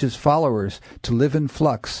practice teaches followers to live in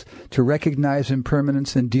flux, to recognize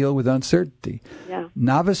impermanence and deal with uncertainty. Yeah.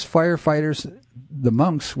 Novice firefighters, the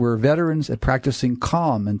monks, were veterans at practicing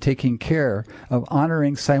calm and taking care of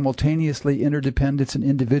honoring simultaneously interdependence and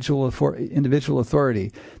individual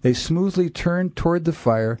authority. They smoothly turned toward the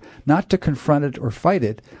fire, not to confront it or fight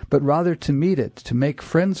it, but rather to meet it, to make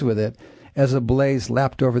friends with it, as a blaze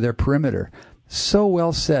lapped over their perimeter. So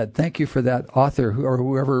well said. Thank you for that, author or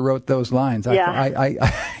whoever wrote those lines. Yeah,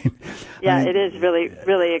 it is really,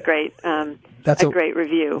 really a great, great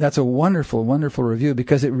review. That's a wonderful, wonderful review,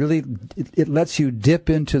 because it really it lets you dip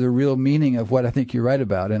into the real meaning of what I think you write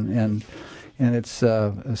about, and And it's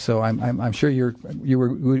so I'm sure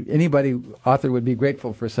anybody author would be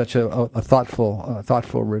grateful for such a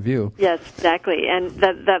thoughtful review. Yes, exactly. And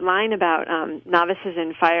that line about novices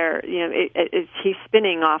in fire, he's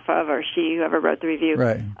spinning off of, or she, whoever wrote the review,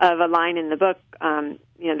 right, of a line in the book.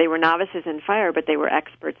 They were novices in fire, but they were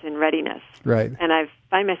experts in readiness. Right. And I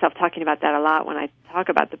find myself talking about that a lot when I talk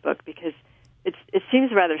about the book, because it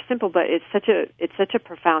seems rather simple, but it's such a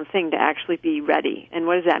profound thing to actually be ready. And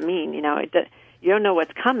what does that mean? You don't know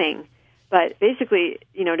what's coming, but basically,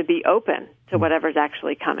 to be open to whatever's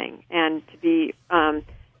actually coming, and to be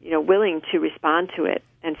willing to respond to it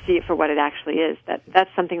and see it for what it actually is.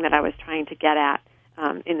 That's something that I was trying to get at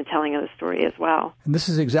in the telling of the story as well. And this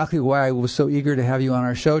is exactly why I was so eager to have you on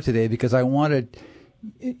our show today, because I wanted,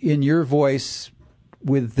 in your voice,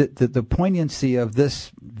 with the poignancy of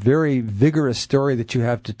this very vigorous story that you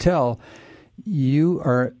have to tell, you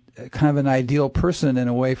are kind of an ideal person in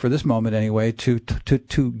a way, for this moment anyway, to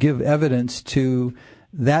give evidence to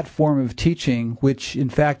that form of teaching, which in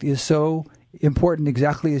fact is so important,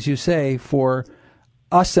 exactly as you say, for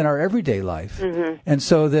us in our everyday life. Mm-hmm. And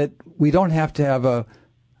so that we don't have to have a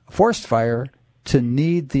forest fire to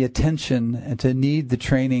need the attention and to need the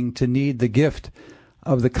training, to need the gift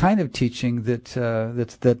of the kind of teaching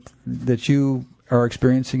that you are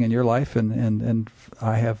experiencing in your life, and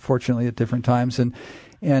I have, fortunately, at different times.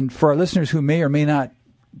 And for our listeners who may have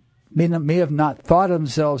not thought of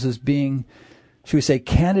themselves as being, should we say,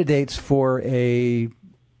 candidates for a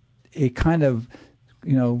kind of,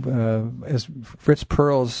 as Fritz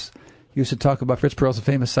Perls used to talk about, Fritz Perls, a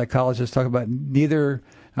famous psychologist, talk about neither,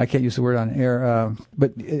 I can't use the word on air,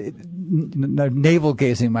 but navel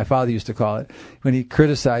gazing, my father used to call it, when he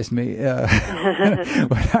criticized me when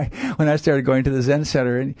I started going to the Zen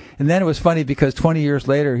Center. And then it was funny, because 20 years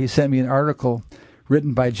later he sent me an article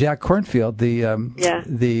written by Jack Kornfield, the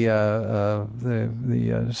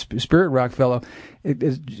Spirit Rock fellow.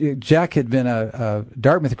 Jack had been a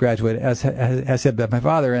Dartmouth graduate, as had been my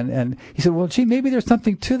father, and he said, "Well, gee, maybe there's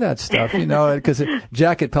something to that stuff, because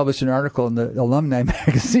Jack had published an article in the alumni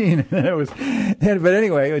magazine, and it was. But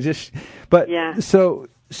anyway, it was just. But yeah. So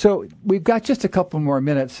we've got just a couple more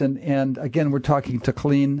minutes, and again, we're talking to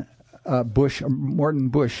Colleen Busch, Morton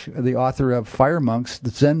Busch, the author of Fire Monks: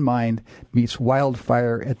 The Zen Mind Meets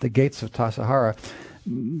Wildfire at the Gates of Tassajara.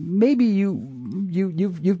 Maybe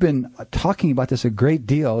you've been talking about this a great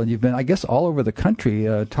deal, and you've been, I guess, all over the country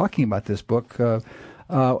talking about this book.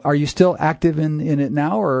 Are you still active in it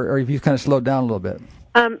now, or have you kind of slowed down a little bit?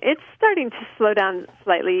 It's starting to slow down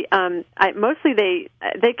slightly. Mostly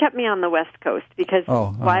they kept me on the West Coast, because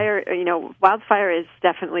wildfire is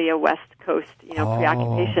definitely a West Coast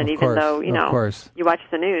preoccupation. Even though you watch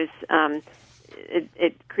the news,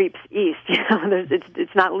 it creeps east.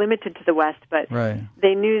 It's not limited to the West, but right.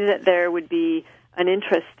 They knew that there would be an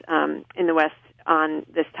interest in the West on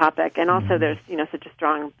this topic, and also there's such a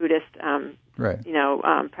strong Buddhist right.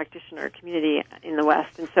 Practitioner community in the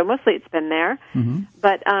West, and so mostly it's been there. Mm-hmm.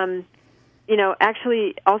 But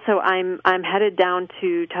actually, also I'm headed down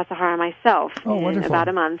to Tassajara myself in wonderful. About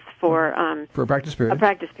a month for a practice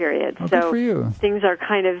period. Oh, so good for you. Things are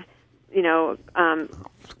kind of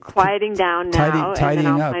quieting down now, tidying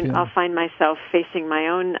and then I'll find myself facing my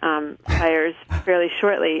own fires fairly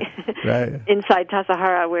shortly. Right. Inside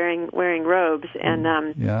Tassajara, wearing robes, and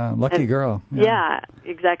lucky girl. Yeah,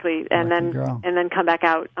 exactly. And lucky girl. And then come back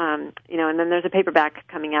out. And then there's a paperback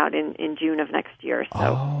coming out in June of next year.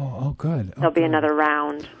 So good. There'll be another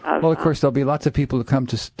round. Of course, there'll be lots of people who come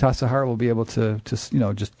to Tassajara will be able to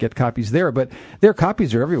just get copies there. But their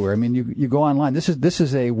copies are everywhere. I mean, you go online. This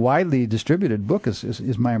is a widely distributed book.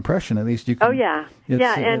 Is my impression, at least. You can,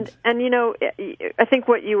 and I think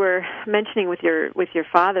what you were mentioning with your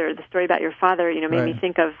father, the story about your father, made right. me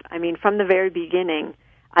think of. I mean, from the very beginning,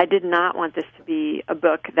 I did not want this to be a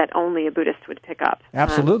book that only a Buddhist would pick up.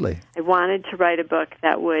 Absolutely. I wanted to write a book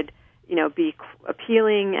that would, be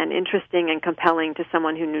appealing and interesting and compelling to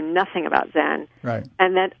someone who knew nothing about Zen, right?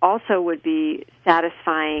 And that also would be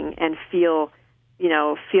satisfying and feel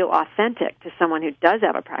authentic to someone who does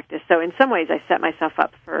have a practice. So in some ways I set myself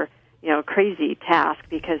up for, a crazy task,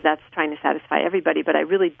 because that's trying to satisfy everybody. But I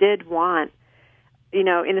really did want, in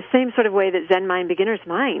the same sort of way that Zen Mind, Beginner's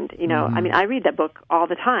Mind, mm-hmm. I mean, I read that book all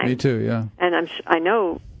the time. Me too, yeah. And I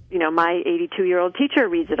know, my 82-year-old teacher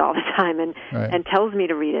reads it all the time and tells me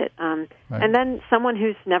to read it. Right. And then someone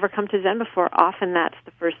who's never come to Zen before, often that's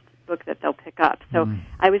the first book that they'll pick up. So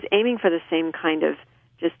I was aiming for the same kind of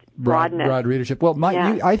just broadness. Broad readership. Well,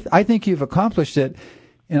 I think you've accomplished it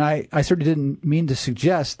And I certainly didn't mean to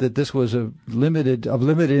suggest that this was of limited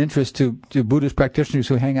interest to Buddhist practitioners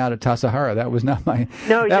who hang out at Tassajara. That was not my...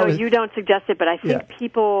 No, you don't suggest it, but I think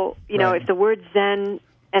people, if the word Zen,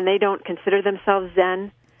 and they don't consider themselves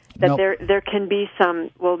Zen, that there can be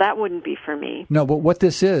some, well, that wouldn't be for me. No, but what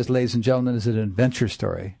this is, ladies and gentlemen, is an adventure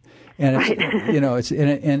story. And it's,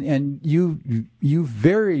 and you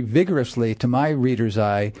very vigorously, to my reader's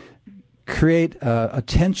eye, create a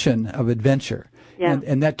tension of adventure. Yeah.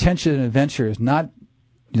 And that tension of adventure is not,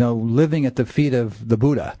 living at the feet of the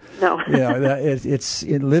Buddha. No. It's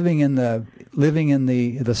living in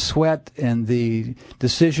the sweat and the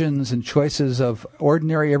decisions and choices of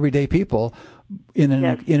ordinary everyday people in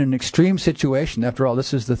an extreme situation. After all,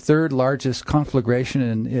 this is the third largest conflagration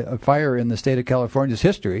and fire in the state of California's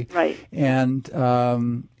history. Right. And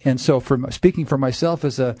so, speaking for myself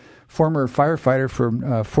as a former firefighter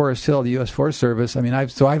for Forest Hill, the U.S. Forest Service, I mean,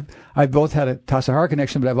 I've both had a Tassajara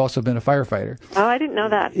connection, but I've also been a firefighter. Oh, I didn't know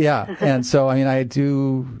that. Yeah, and so I mean, I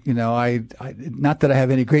do. I not that I have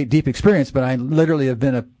any great deep experience, but I literally have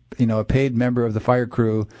been a paid member of the fire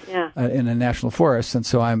crew in a national forest, and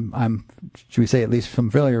so I'm should we say at least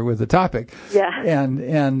familiar with the topic. Yeah.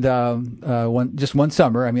 And one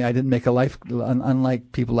summer, I mean, I didn't make a life,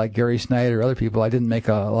 unlike people like Gary Snyder or other people, I didn't make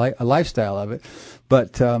a lifestyle of it.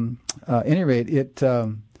 But at any rate, it's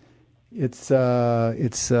I got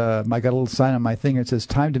a little sign on my thing that says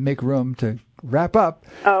 "Time to make room to wrap up."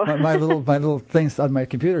 Oh. my little things on my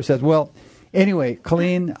computer says, well. Anyway,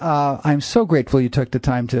 Colleen, I'm so grateful you took the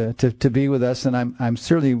time to be with us, and I'm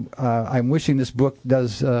certainly I'm wishing this book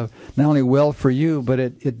does not only well for you, but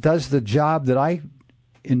it does the job that I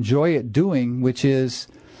enjoy it doing, which is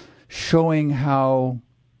showing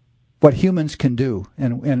what humans can do,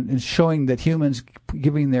 and showing that humans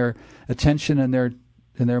giving their attention and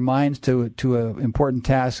their minds to an important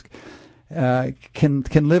task can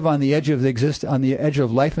live on the edge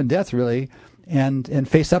of life and death, really. And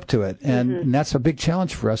face up to it, and that's a big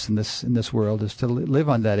challenge for us in this world, is to live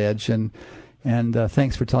on that edge. And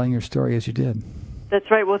thanks for telling your story as you did. That's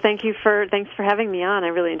right. Well, thanks for having me on. I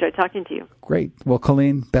really enjoyed talking to you. Great. Well,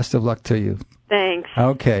 Colleen, best of luck to you. Thanks.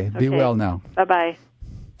 Okay. Be well now. Bye-bye.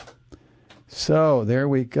 So there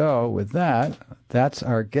we go with that. That's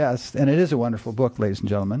our guest, and it is a wonderful book, ladies and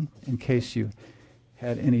gentlemen. In case you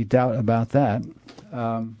had any doubt about that.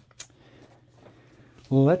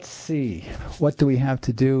 Let's see. What do we have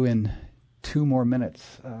to do in 2 more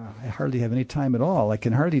minutes? I hardly have any time at all. I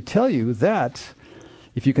can hardly tell you that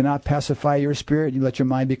if you cannot pacify your spirit, you let your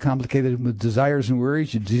mind be complicated with desires and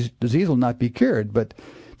worries, your disease will not be cured. But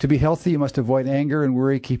to be healthy, you must avoid anger and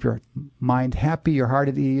worry, keep your mind happy, your heart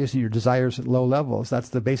at ease, and your desires at low levels. That's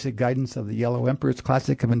the basic guidance of the Yellow Emperor's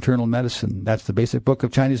Classic of Internal Medicine. That's the basic book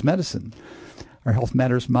of Chinese medicine. Our Health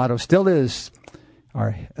Matters motto still is,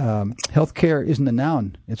 our healthcare isn't a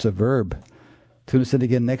noun, it's a verb. Tune us in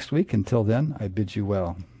again next week. Until then, I bid you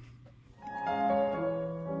well.